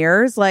 15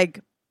 years?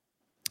 Like,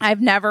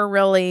 I've never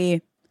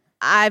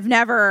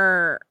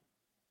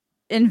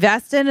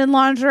invested in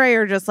lingerie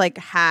or just like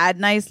had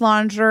nice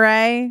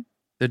lingerie.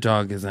 The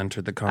dog has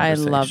entered the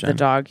conversation. I love the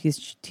dog.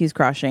 He's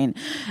crushing.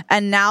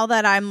 And now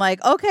that I'm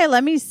like, okay,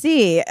 let me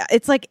see.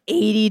 It's like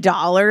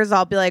 $80.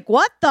 I'll be like,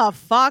 what the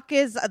fuck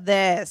is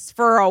this?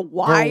 For a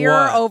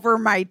wire over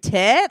my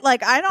tit?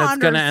 Like, I don't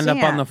understand. That's going to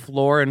end up on the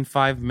floor in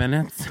 5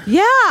 minutes?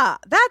 Yeah. I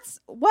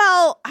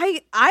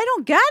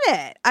don't get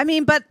it. I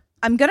mean, but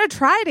I'm going to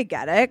try to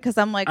get it because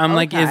I'm like,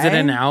 like, is it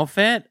an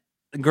outfit?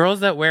 Girls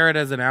that wear it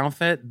as an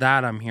outfit,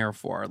 that I'm here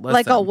for. Listen,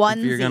 like a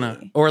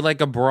onesie. Or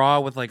like a bra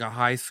with like a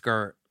high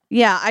skirt.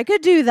 Yeah, I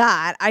could do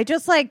that. I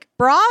just like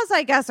bras,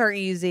 I guess, are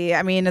easy.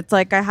 I mean, it's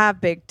like I have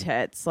big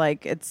tits.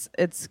 Like it's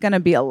going to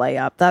be a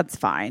layup. That's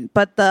fine.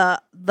 But the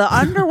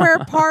underwear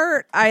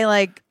part,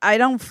 I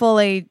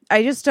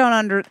just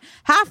don't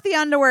half the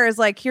underwear is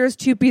like, here's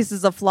 2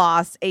 pieces of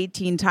floss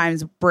 18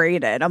 times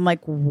braided. I'm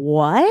like,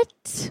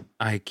 what?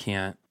 I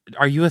can't.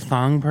 Are you a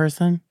thong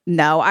person?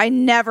 No, I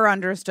never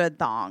understood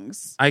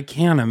thongs. I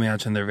can't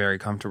imagine they're very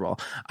comfortable.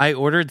 I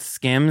ordered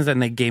Skims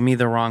and they gave me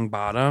the wrong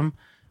bottom.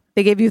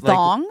 They gave you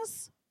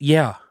thongs?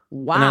 Yeah.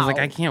 Wow. And I was like,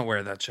 I can't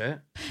wear that shit.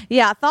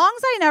 Yeah,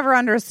 thongs I never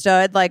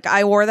understood. Like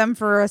I wore them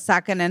for a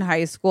second in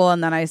high school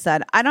and then I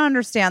said, I don't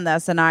understand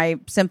this and I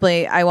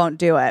won't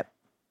do it.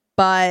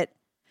 But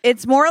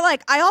it's more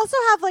like I also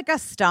have like a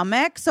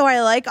stomach, so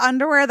I like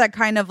underwear that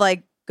kind of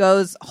like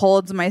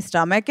holds my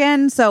stomach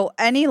in. So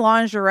any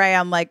lingerie,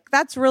 I'm like,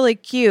 that's really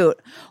cute.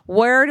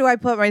 Where do I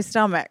put my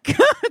stomach?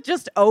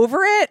 Just over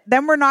it?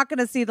 Then we're not going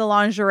to see the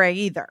lingerie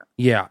either.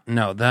 Yeah,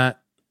 no,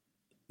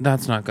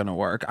 that's not going to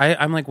work.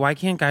 I'm like, why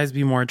can't guys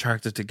be more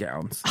attracted to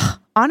gowns?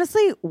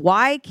 Honestly,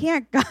 why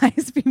can't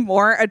guys be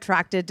more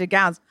attracted to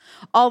gowns?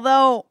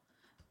 Although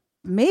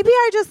maybe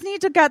I just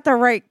need to get the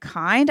right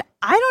kind.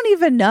 I don't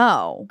even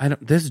know.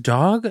 This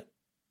dog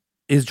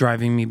is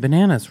driving me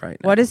bananas right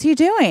now. What is he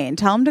doing?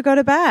 Tell him to go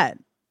to bed.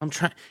 I'm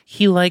trying.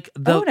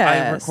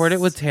 I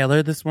recorded with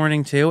Taylor this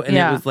morning too, and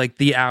it was like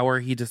the hour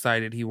he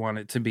decided he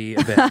wanted to be a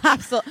bitch.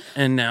 Absolutely.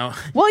 And now,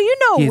 well,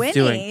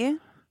 Winnie.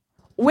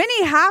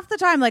 Winnie, half the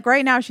time, like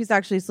right now, she's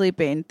actually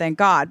sleeping, thank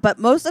God. But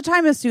most of the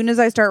time, as soon as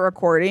I start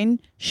recording,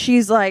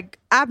 she's like,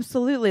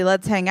 absolutely,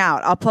 let's hang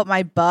out. I'll put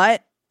my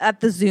butt at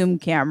the Zoom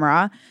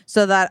camera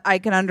so that I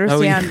can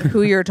understand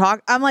who you're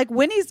talking. I'm like,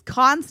 Winnie's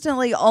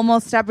constantly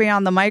almost stepping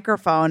on the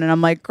microphone. And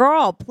I'm like,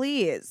 girl,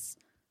 please.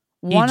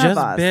 One of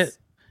us.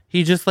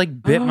 He just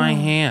like bit my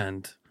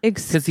hand.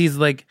 Because he's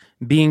like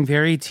being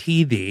very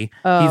teethy.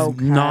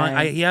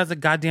 He has a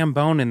goddamn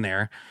bone in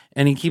there.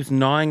 And he keeps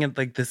gnawing at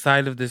like the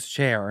side of this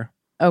chair.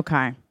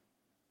 Okay.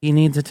 He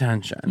needs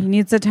attention.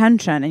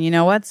 And you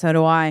know what? So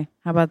do I.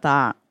 How about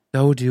that?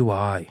 So do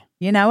I.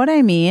 You know what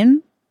I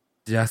mean?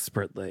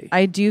 Desperately.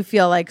 I do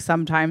feel like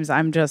sometimes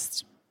I'm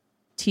just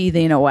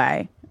teething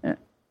away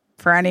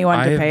for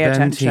anyone to pay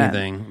attention. I've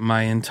been teething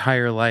my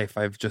entire life.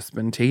 I've just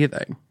been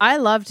teething. I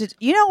love to.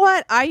 You know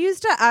what? I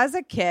used to, as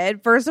a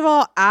kid, first of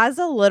all, as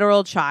a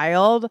literal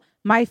child,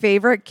 my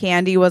favorite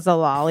candy was a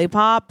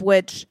lollipop,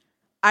 which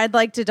I'd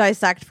like to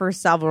dissect for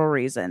several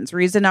reasons.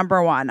 Reason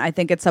number one, I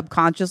think it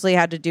subconsciously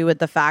had to do with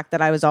the fact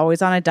that I was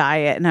always on a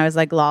diet and I was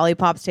like,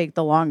 lollipops take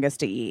the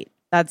longest to eat.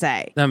 That's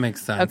A. That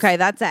makes sense. Okay,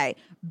 that's A.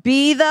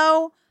 B,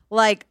 though,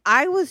 like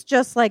I was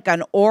just like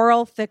an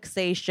oral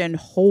fixation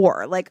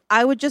whore. Like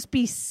I would just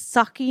be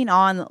sucking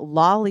on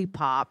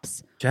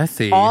lollipops,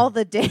 Jesse, all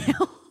the day.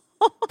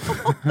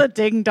 The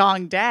ding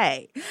dong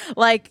day.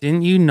 Like,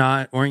 weren't you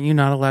not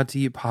allowed to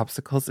eat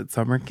popsicles at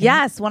summer camp?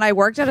 Yes, when I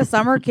worked at a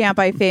summer camp,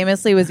 I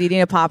famously was eating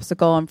a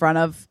popsicle in front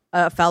of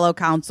a fellow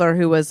counselor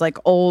who was like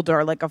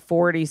older, like a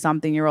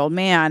 40-something-year-old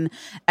man,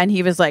 and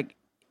he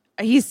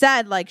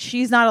said like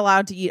she's not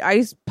allowed to eat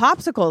ice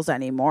popsicles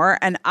anymore,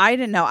 and I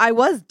didn't know. I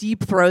was deep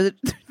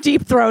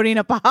throating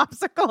a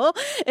popsicle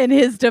in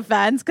his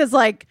defense because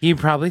like he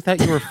probably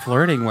thought you were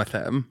flirting with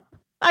him.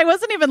 I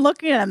wasn't even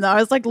looking at him, though. I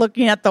was like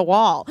looking at the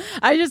wall.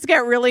 I just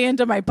get really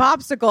into my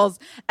popsicles.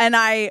 And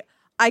I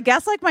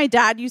guess like my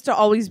dad used to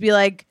always be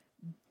like,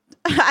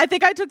 I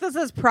think I took this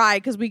as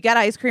pride because we get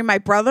ice cream. My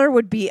brother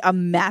would be a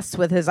mess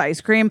with his ice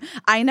cream.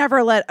 I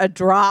never let a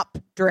drop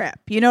drip.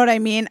 You know what I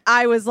mean?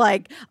 I was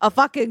like a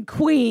fucking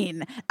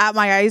queen at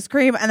my ice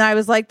cream. And I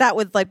was like that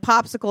with like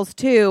popsicles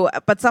too.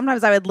 But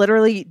sometimes I would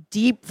literally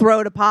deep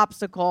throat a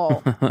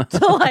popsicle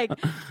to like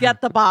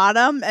get the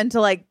bottom and to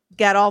like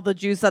get all the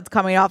juice that's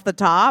coming off the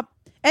top.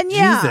 And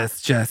yeah,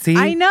 Jesus, Jesse.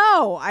 I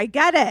know. I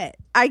get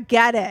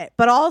it.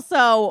 But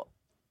also,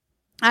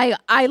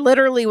 I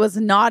literally was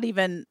not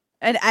even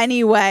in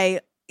any way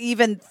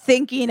even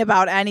thinking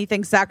about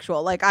anything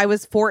sexual. Like I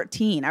was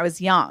 14. I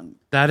was young.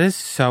 That is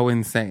so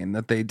insane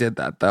that they did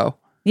that though.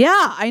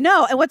 Yeah, I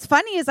know. And what's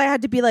funny is I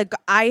had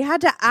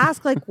to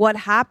ask like what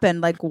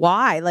happened, like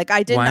why? Like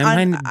I didn't. Why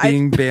am I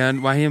being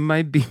banned? Why am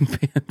I being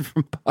banned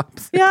from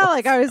popsicles? Yeah,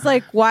 like I was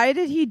like, why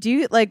did he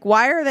do? Like,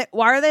 why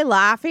are they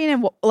laughing?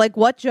 And like,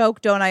 what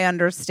joke don't I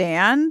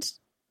understand?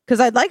 Because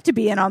I'd like to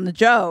be in on the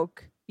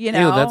joke. You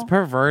know, ew, that's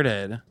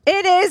perverted.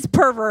 It is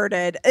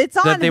perverted. It's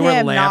on him, that they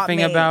were laughing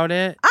not me. About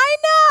it. I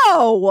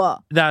know.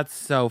 That's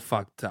so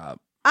fucked up.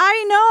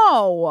 I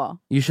know.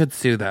 You should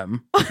sue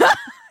them.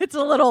 It's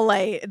a little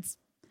late.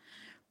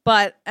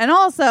 And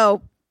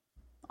also,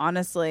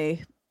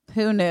 honestly,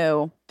 who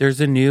knew?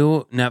 There's a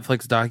new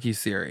Netflix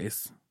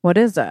docuseries. What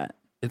is it?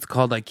 It's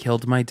called I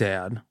Killed My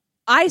Dad.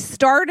 I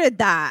started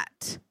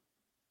that.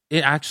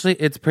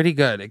 It's pretty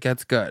good. It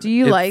gets good. Do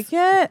you like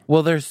it?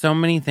 Well, there's so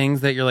many things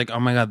that you're like, oh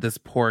my God, this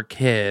poor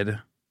kid.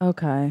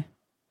 Okay.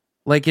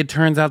 Like it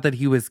turns out that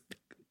he was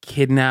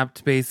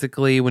kidnapped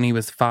basically when he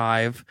was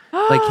 5.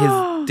 Like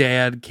his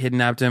dad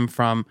kidnapped him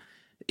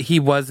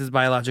he was his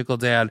biological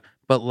dad,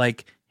 but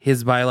like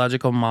his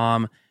biological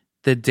mom,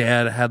 the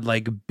dad had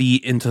like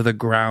beat into the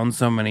ground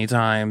so many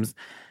times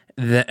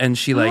and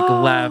she like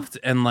left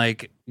and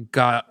like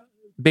got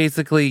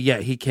basically,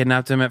 he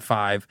kidnapped him at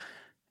 5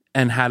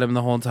 and had him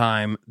the whole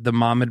time. The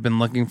mom had been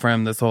looking for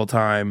him this whole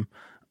time.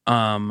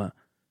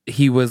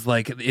 He was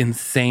like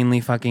insanely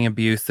fucking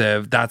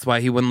abusive. That's why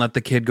he wouldn't let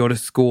the kid go to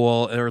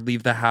school or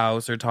leave the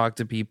house or talk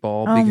to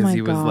people because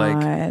he was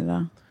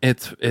like,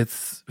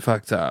 it's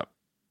fucked up.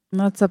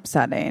 That's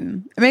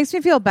upsetting. It makes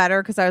me feel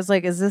better because I was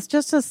like, is this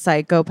just a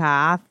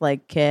psychopath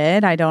like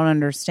kid? I don't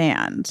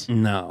understand.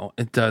 No,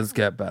 it does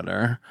get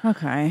better.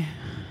 Okay.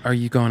 Are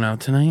you going out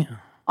tonight?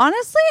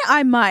 Honestly,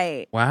 I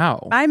might.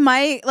 Wow. I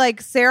might.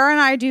 Like Sarah and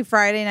I do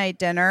Friday night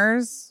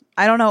dinners.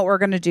 I don't know what we're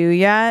going to do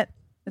yet.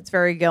 It's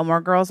very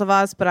Gilmore Girls of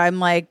us, but I'm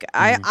like,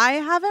 I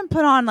haven't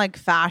put on like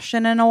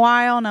fashion in a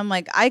while. And I'm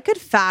like, I could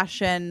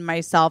fashion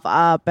myself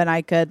up and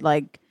I could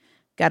like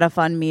get a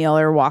fun meal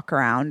or walk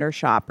around or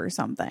shop or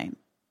something.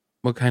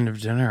 What kind of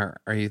dinner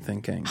are you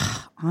thinking?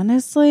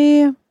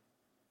 Honestly,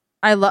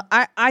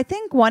 I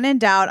think when in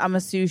doubt, I'm a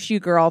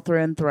sushi girl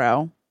through and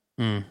through.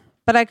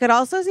 But I could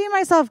also see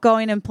myself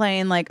going and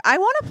playing like I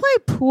want to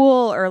play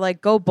pool or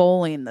like go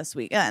bowling this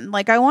weekend.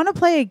 Like I want to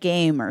play a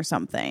game or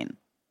something.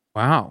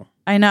 Wow.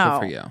 I know.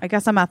 Good for you. I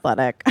guess I'm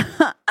athletic.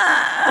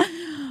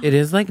 It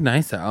is like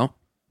nice out.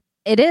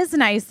 It is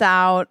nice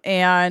out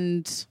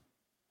and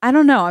I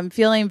don't know. I'm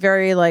feeling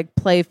very like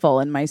playful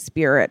in my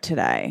spirit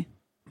today.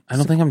 I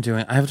don't think I'm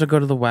doing. I have to go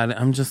to the wedding.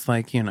 I'm just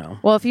like,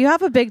 Well, if you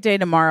have a big day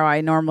tomorrow, I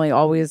normally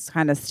always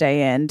kind of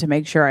stay in to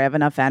make sure I have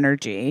enough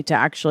energy to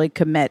actually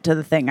commit to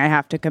the thing I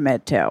have to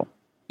commit to.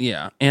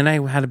 Yeah. And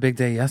I had a big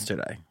day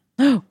yesterday.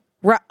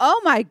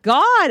 Oh my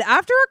God.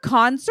 After a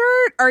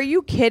concert? Are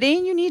you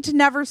kidding? You need to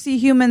never see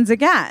humans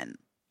again.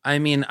 I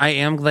mean, I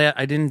am glad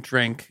I didn't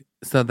drink.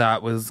 So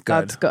that was good.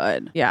 That's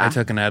good. Yeah. I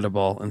took an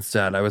edible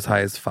instead. I was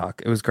high as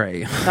fuck. It was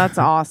great. That's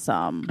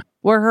awesome.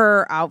 Were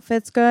her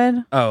outfits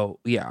good? Oh,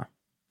 yeah.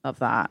 Love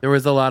that. There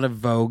was a lot of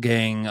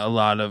voguing, a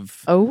lot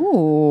of...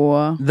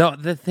 Oh.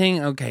 The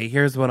thing, okay,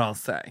 here's what I'll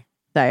say.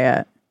 Say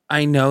it.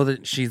 I know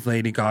that she's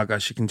Lady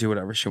Gaga. She can do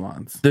whatever she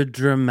wants. The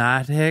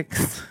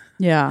dramatics...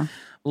 Yeah.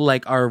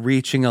 Are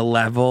reaching a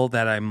level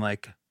that I'm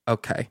like,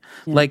 okay.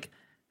 Yeah.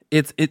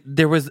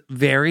 There was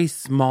very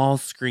small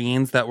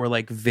screens that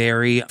were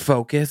very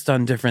focused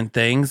on different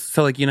things.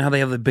 So you know how they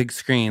have the big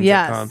screens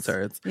at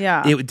concerts?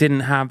 Yeah. It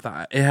didn't have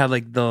that. It had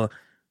the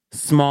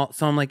small,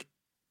 so I'm like,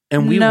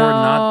 and we were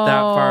not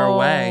that far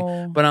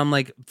away. But I'm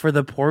like, for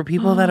the poor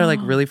people that are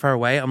really far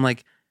away, I'm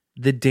like,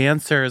 the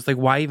dancers,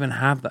 why even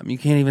have them? You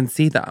can't even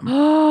see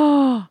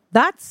them.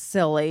 That's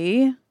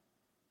silly.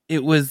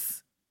 It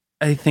was,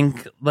 I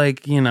think,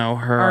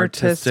 her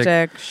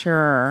artistic.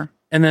 Sure.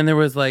 And then there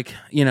was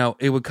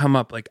it would come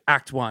up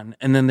act 1.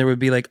 And then there would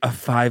be a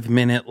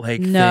 5-minute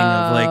thing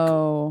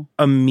of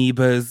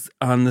amoebas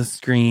on the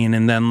screen.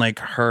 And then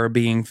her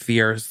being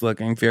fierce,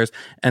 looking fierce.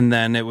 And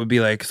then it would be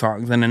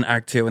songs. And in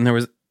act 2. And there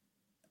was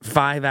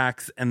 5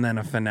 acts and then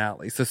a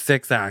finale. So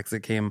 6 acts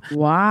it came.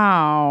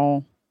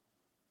 Wow.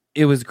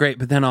 It was great.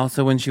 But then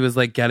also when she was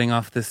getting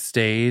off the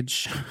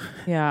stage.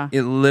 Yeah.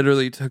 It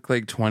literally took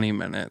 20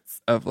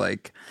 minutes of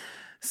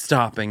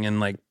stopping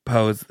and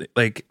pose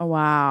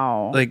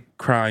wow,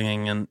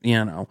 crying and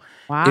wow.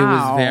 It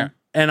was very,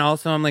 and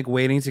also I'm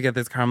waiting to get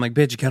this car. I'm like,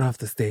 bitch, get off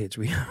the stage.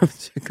 We have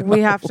to go.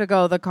 We have to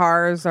go. The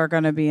cars are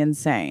going to be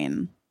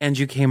insane. And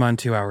you came on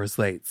 2 hours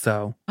late,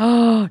 so.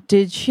 Oh,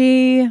 did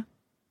she?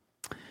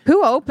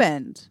 Who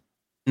opened?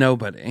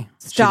 Nobody.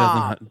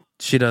 Stop.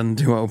 She doesn't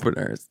do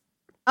openers.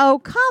 Oh,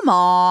 come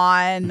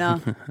on.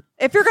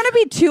 If you're going to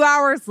be 2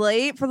 hours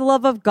late, for the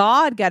love of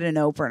God, get an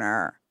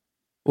opener.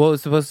 Well, it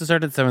was supposed to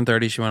start at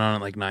 7:30. She went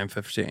on at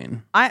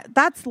 9:15.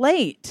 That's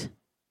late.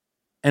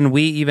 And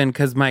we even,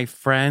 because my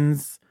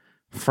friend's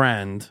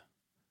friend,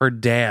 her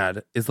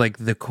dad is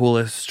the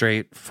coolest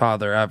straight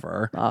father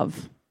ever.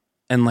 Love.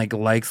 And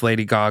likes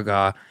Lady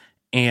Gaga.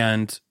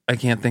 And I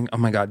can't think, oh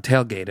my God,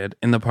 tailgated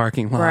in the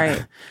parking lot.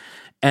 Right.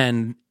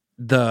 And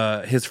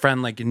his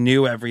friend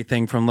knew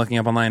everything from looking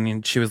up online,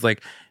 and she was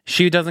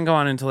she doesn't go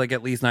on until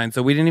at least 9,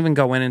 so we didn't even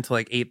go in until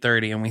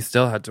 8:30, and we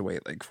still had to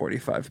wait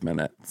 45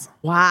 minutes.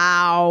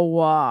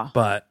 Wow.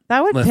 But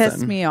that would piss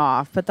me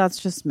off, but that's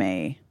just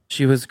me.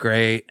 She was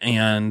great,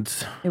 and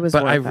it was.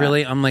 But I'm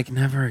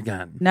never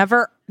again.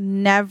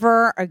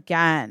 Never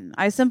again.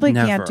 I simply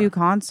can't do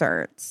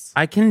concerts.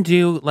 I can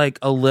do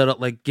a little,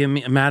 give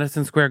me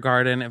Madison Square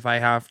Garden if I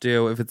have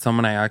to. If it's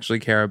someone I actually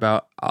care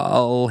about,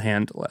 I'll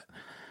handle it.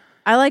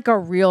 I like a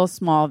real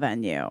small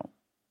venue.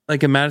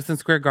 A Madison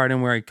Square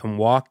Garden where I can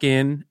walk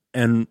in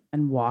and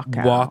walk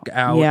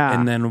out yeah.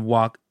 And then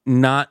walk,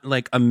 not a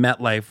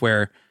MetLife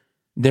where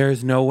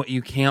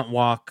you can't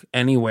walk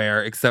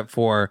anywhere except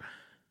for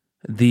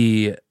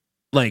the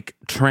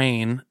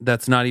train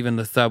that's not even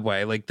the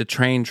subway, the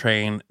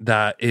train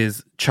that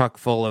is chock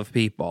full of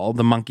people,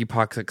 the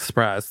Monkeypox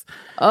Express.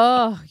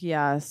 Oh,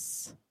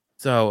 yes.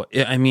 So,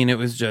 it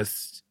was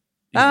just...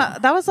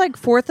 that was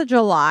 4th of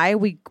July.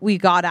 We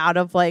got out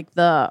of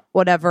the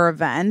whatever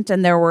event,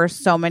 and there were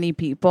so many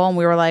people, and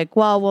we were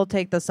well, we'll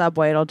take the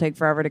subway. It'll take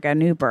forever to get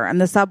an Uber. And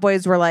the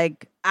subways were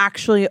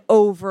actually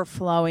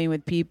overflowing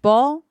with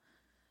people.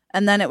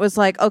 And then it was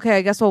okay,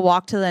 I guess we'll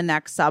walk to the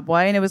next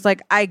subway. And it was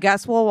I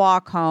guess we'll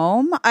walk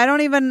home. I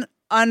don't even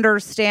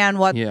understand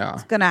what's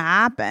going to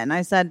happen.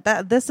 I said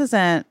that this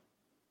isn't.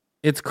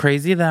 It's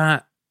crazy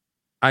that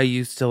I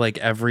used to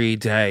every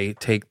day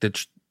take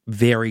the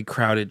very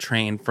crowded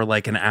train for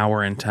an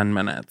hour and 10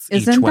 minutes.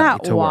 Isn't each way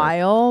that to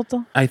wild?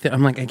 Work.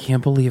 I'm I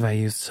can't believe I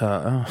used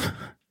to.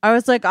 I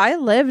was I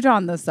lived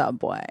on the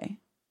subway.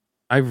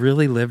 I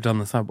really lived on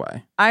the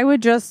subway. I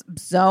would just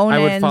zone in. I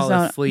would fall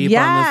asleep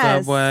on the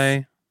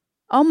subway.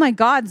 Oh my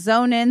God,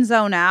 zone in,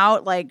 zone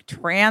out,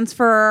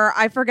 transfer.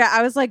 I forget.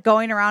 I was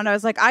going around. I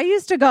was I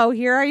used to go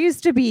here. I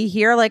used to be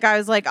here. I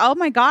was oh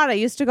my God, I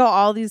used to go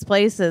all these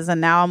places.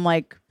 And now I'm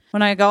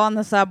when I go on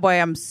the subway,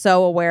 I'm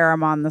so aware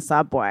I'm on the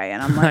subway.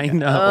 And I'm I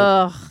know.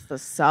 Ugh, the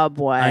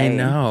subway. I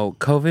know.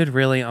 COVID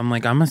really, I'm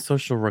I'm a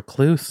social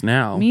recluse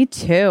now. Me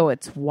too.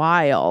 It's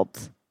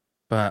wild.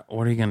 But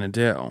what are you going to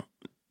do?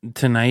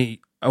 Tonight,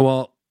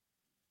 well,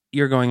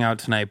 you're going out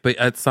tonight, but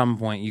at some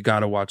point you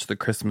got to watch the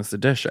Christmas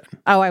edition.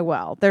 Oh, I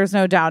will. There's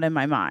no doubt in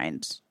my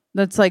mind.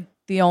 That's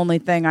the only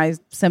thing I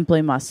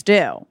simply must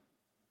do.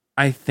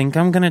 I think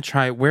I'm going to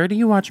try. Where do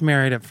you watch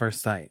Married at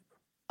First Sight?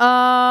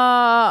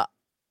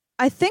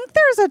 I think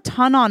there's a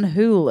ton on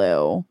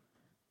Hulu.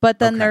 But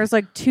then there's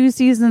like 2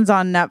 seasons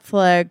on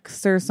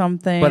Netflix or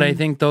something. But I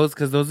think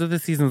because those are the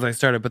seasons I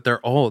started, but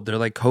they're old. They're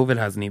like COVID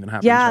hasn't even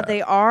happened Yeah, yet.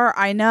 they are.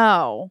 I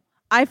know.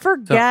 I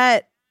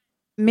forget.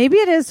 Maybe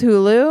it is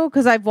Hulu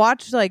because I've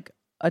watched like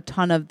a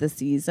ton of the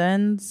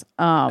seasons.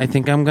 I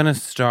think I'm going to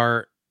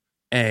start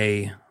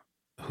a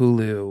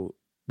Hulu,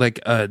 like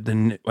a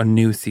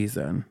new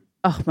season.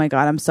 Oh my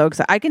God, I'm so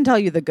excited. I can tell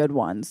you the good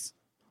ones.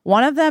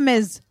 One of them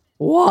is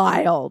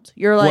wild.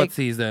 You're like, what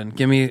season?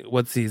 Give me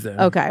what season?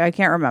 Okay, I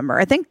can't remember.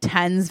 I think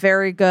 10's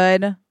very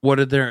good. What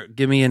are there?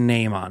 Give me a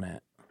name on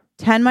it.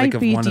 10 might like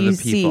be one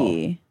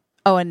DC.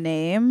 Oh, a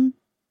name?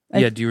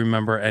 Yeah. Do you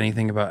remember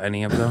anything about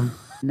any of them?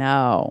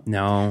 No.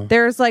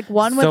 There's like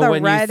one with a redhead. So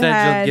when you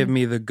said you'll give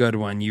me the good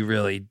one, you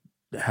really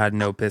had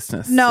no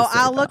business. No,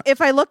 I'll look.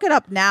 If I look it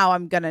up now,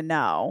 I'm gonna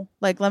know.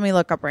 Like, let me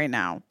look up right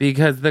now.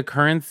 Because the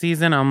current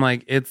season, I'm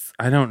like,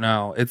 I don't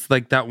know. It's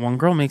like that one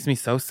girl makes me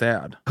so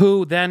sad.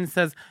 Who then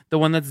says the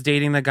one that's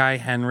dating the guy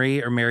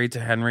Henry or married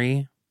to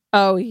Henry?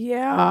 Oh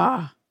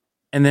yeah.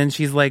 And then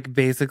she's like,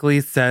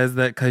 basically says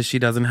that because she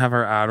doesn't have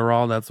her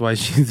Adderall, that's why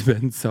she's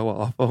been so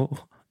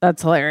awful.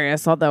 That's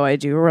hilarious. Although I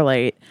do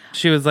relate.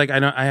 She was like,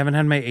 I haven't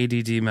had my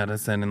ADD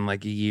medicine in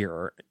like a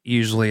year.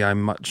 Usually,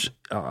 I'm much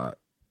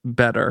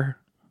better.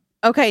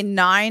 Okay,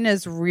 9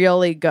 is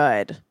really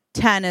good.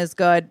 10 is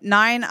good.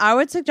 9, I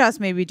would suggest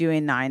maybe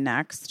doing 9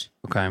 next.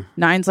 Okay.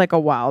 9's like a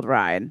wild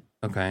ride.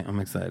 Okay, I'm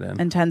excited.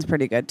 And 10's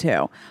pretty good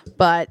too.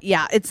 But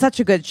yeah, it's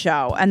such a good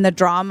show. And the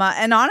drama.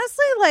 And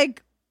honestly,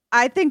 like,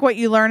 I think what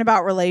you learn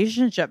about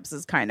relationships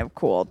is kind of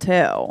cool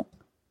too.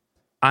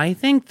 I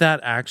think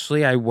that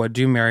actually I would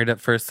do Married at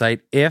First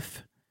Sight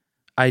if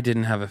I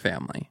didn't have a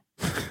family.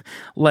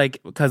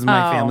 Like, because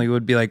my family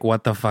would be like,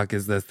 what the fuck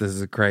is this? This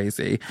is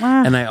crazy.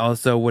 And I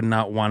also would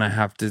not want to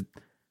have to,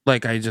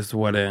 like, I just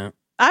wouldn't.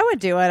 I would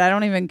do it. I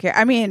don't even care.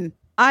 I mean,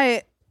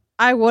 I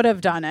would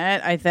have done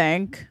it, I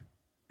think.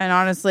 And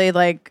honestly,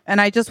 like, and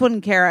I just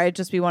wouldn't care. I'd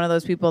just be one of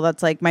those people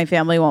that's like, my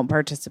family won't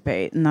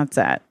participate, and that's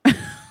it.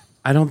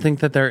 I don't think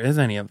that there is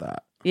any of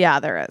that. Yeah,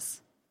 there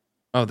is.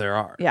 Oh, there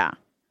are? Yeah.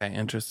 Okay,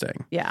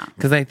 interesting. Yeah.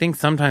 Because I think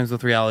sometimes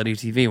with reality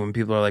TV, when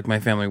people are like, my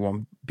family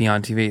won't be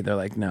on TV, they're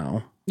like,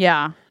 no.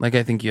 Yeah. Like,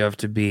 I think you have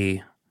to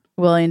be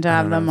willing to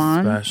have them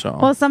on. Special.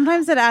 Well,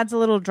 sometimes it adds a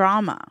little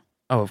drama.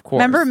 Oh, of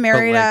course. Remember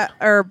Married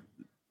or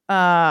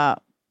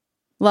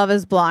Love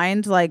is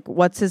Blind? Like,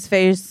 what's his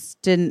face?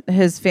 Didn't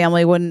his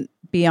family wouldn't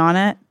be on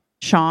it?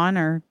 Sean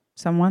or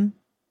someone?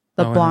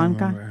 The blonde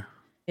guy?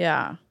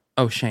 Yeah.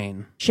 Oh,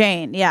 Shane,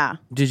 yeah.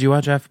 Did you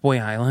watch F-Boy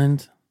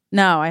Island?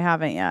 No, I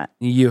haven't yet.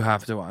 You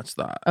have to watch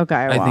that. Okay,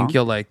 I think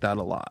you'll like that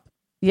a lot.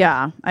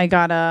 Yeah, I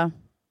gotta.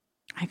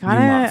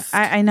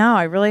 I know.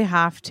 I really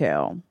have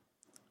to.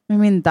 I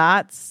mean,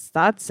 that's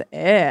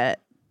it.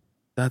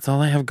 That's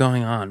all I have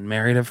going on.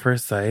 Married at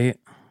First Sight.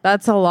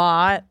 That's a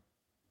lot.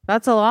 I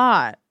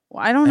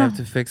don't know. I have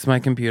to fix my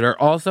computer.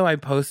 Also, I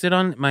posted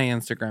on my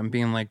Instagram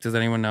being like, does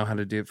anyone know how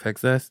to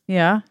fix this?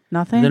 Yeah,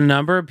 nothing. The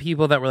number of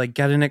people that were like,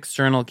 get an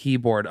external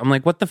keyboard. I'm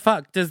like, what the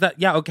fuck? Does that?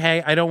 Yeah,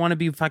 okay. I don't want to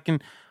be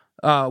fucking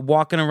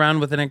walking around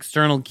with an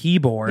external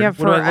keyboard. Yeah,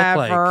 what do I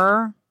look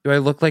like? Do I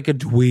look like a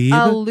dweeb?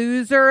 A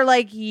loser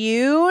like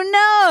you?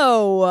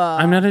 No.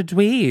 I'm not a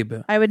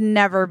dweeb. I would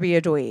never be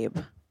a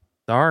dweeb.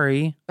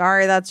 Sorry,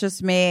 that's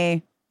just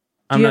me.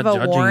 Do I'm you have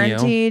not a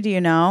warranty? You. Do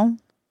you know?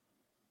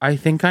 I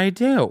think I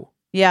do.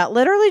 Yeah,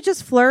 literally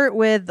just flirt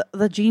with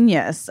the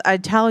genius. I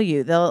tell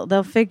you,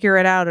 they'll figure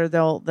it out, or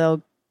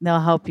they'll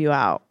help you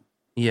out.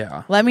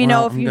 Yeah. Let me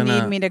know if you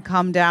need me to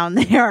come down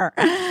there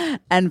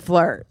and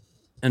flirt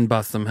and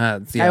bust some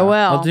heads. Yeah, I will.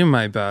 I'll do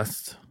my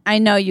best. I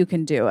know you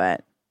can do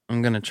it.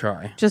 I'm gonna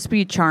try. Just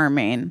be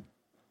charming.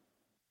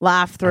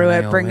 Laugh through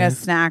it. Bring a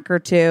snack or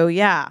two.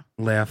 Yeah.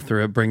 Laugh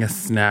through it. Bring a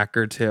snack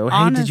or two.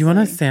 Honestly. Hey, did you want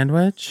a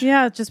sandwich?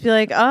 Yeah. Just be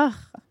like, ugh.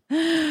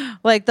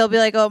 Like, they'll be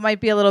like, oh, it might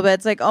be a little bit.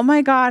 It's like, oh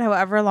my God,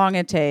 however long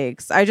it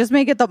takes. I just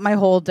make it my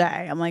whole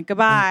day. I'm like,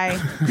 goodbye.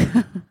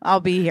 I'll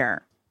be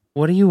here.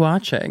 What are you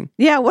watching?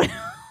 Yeah. What?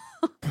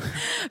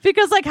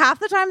 Because like half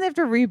the time they have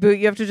to reboot.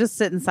 You have to just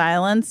sit in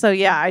silence. So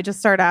yeah, I just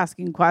start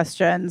asking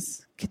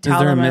questions. Is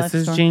there a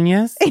Mrs.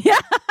 Genius? Yeah.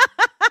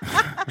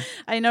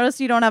 I noticed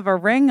you don't have a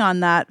ring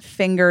on that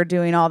finger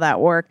doing all that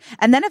work.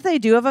 And then if they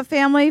do have a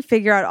family,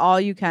 figure out all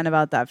you can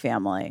about that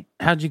family.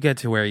 How'd you get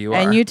to where you are?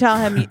 And you tell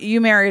him you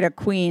married a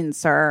queen,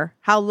 sir.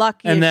 How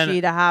lucky is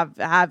she to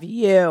have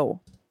you?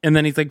 And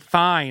then he's like,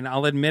 fine,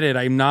 I'll admit it.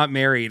 I'm not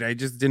married. I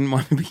just didn't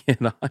want to be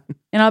in on.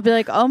 And I'll be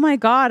like, oh my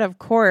God, of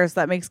course.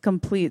 That makes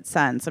complete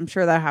sense. I'm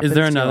sure that happens. Is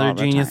there another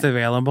genius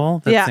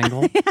available that's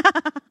single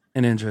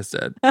and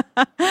interested?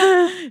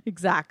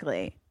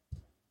 Exactly.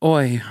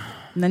 Oi.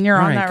 And then you're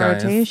on that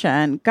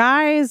rotation.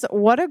 Guys,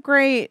 what a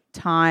great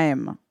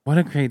time. What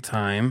a great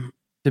time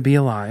to be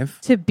alive.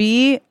 To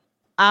be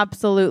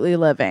absolutely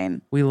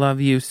living. We love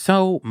you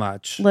so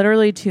much.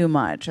 Literally too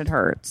much. It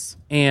hurts.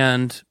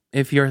 And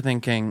if you're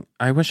thinking,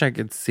 I wish I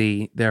could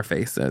see their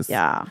faces.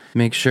 Yeah.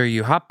 Make sure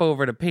you hop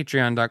over to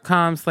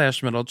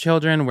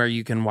patreon.com/middlechildren where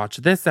you can watch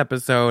this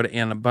episode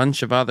and a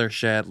bunch of other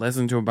shit,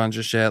 listen to a bunch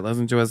of shit,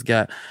 listen to us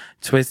get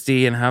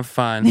twisty and have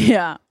fun.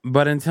 Yeah.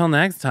 But until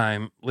next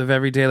time, live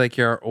every day like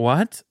you're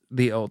what?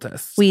 The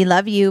oldest. We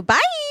love you. Bye.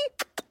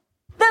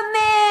 The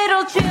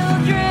Middle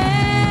Children.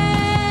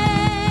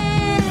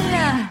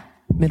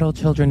 Middle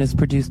Children is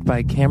produced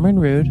by Cameron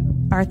Rood.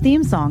 Our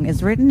theme song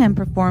is written and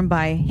performed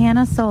by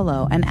Hannah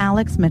Solo and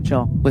Alex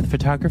Mitchell. With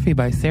photography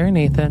by Sarah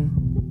Nathan.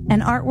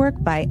 And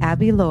artwork by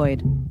Abby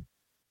Lloyd.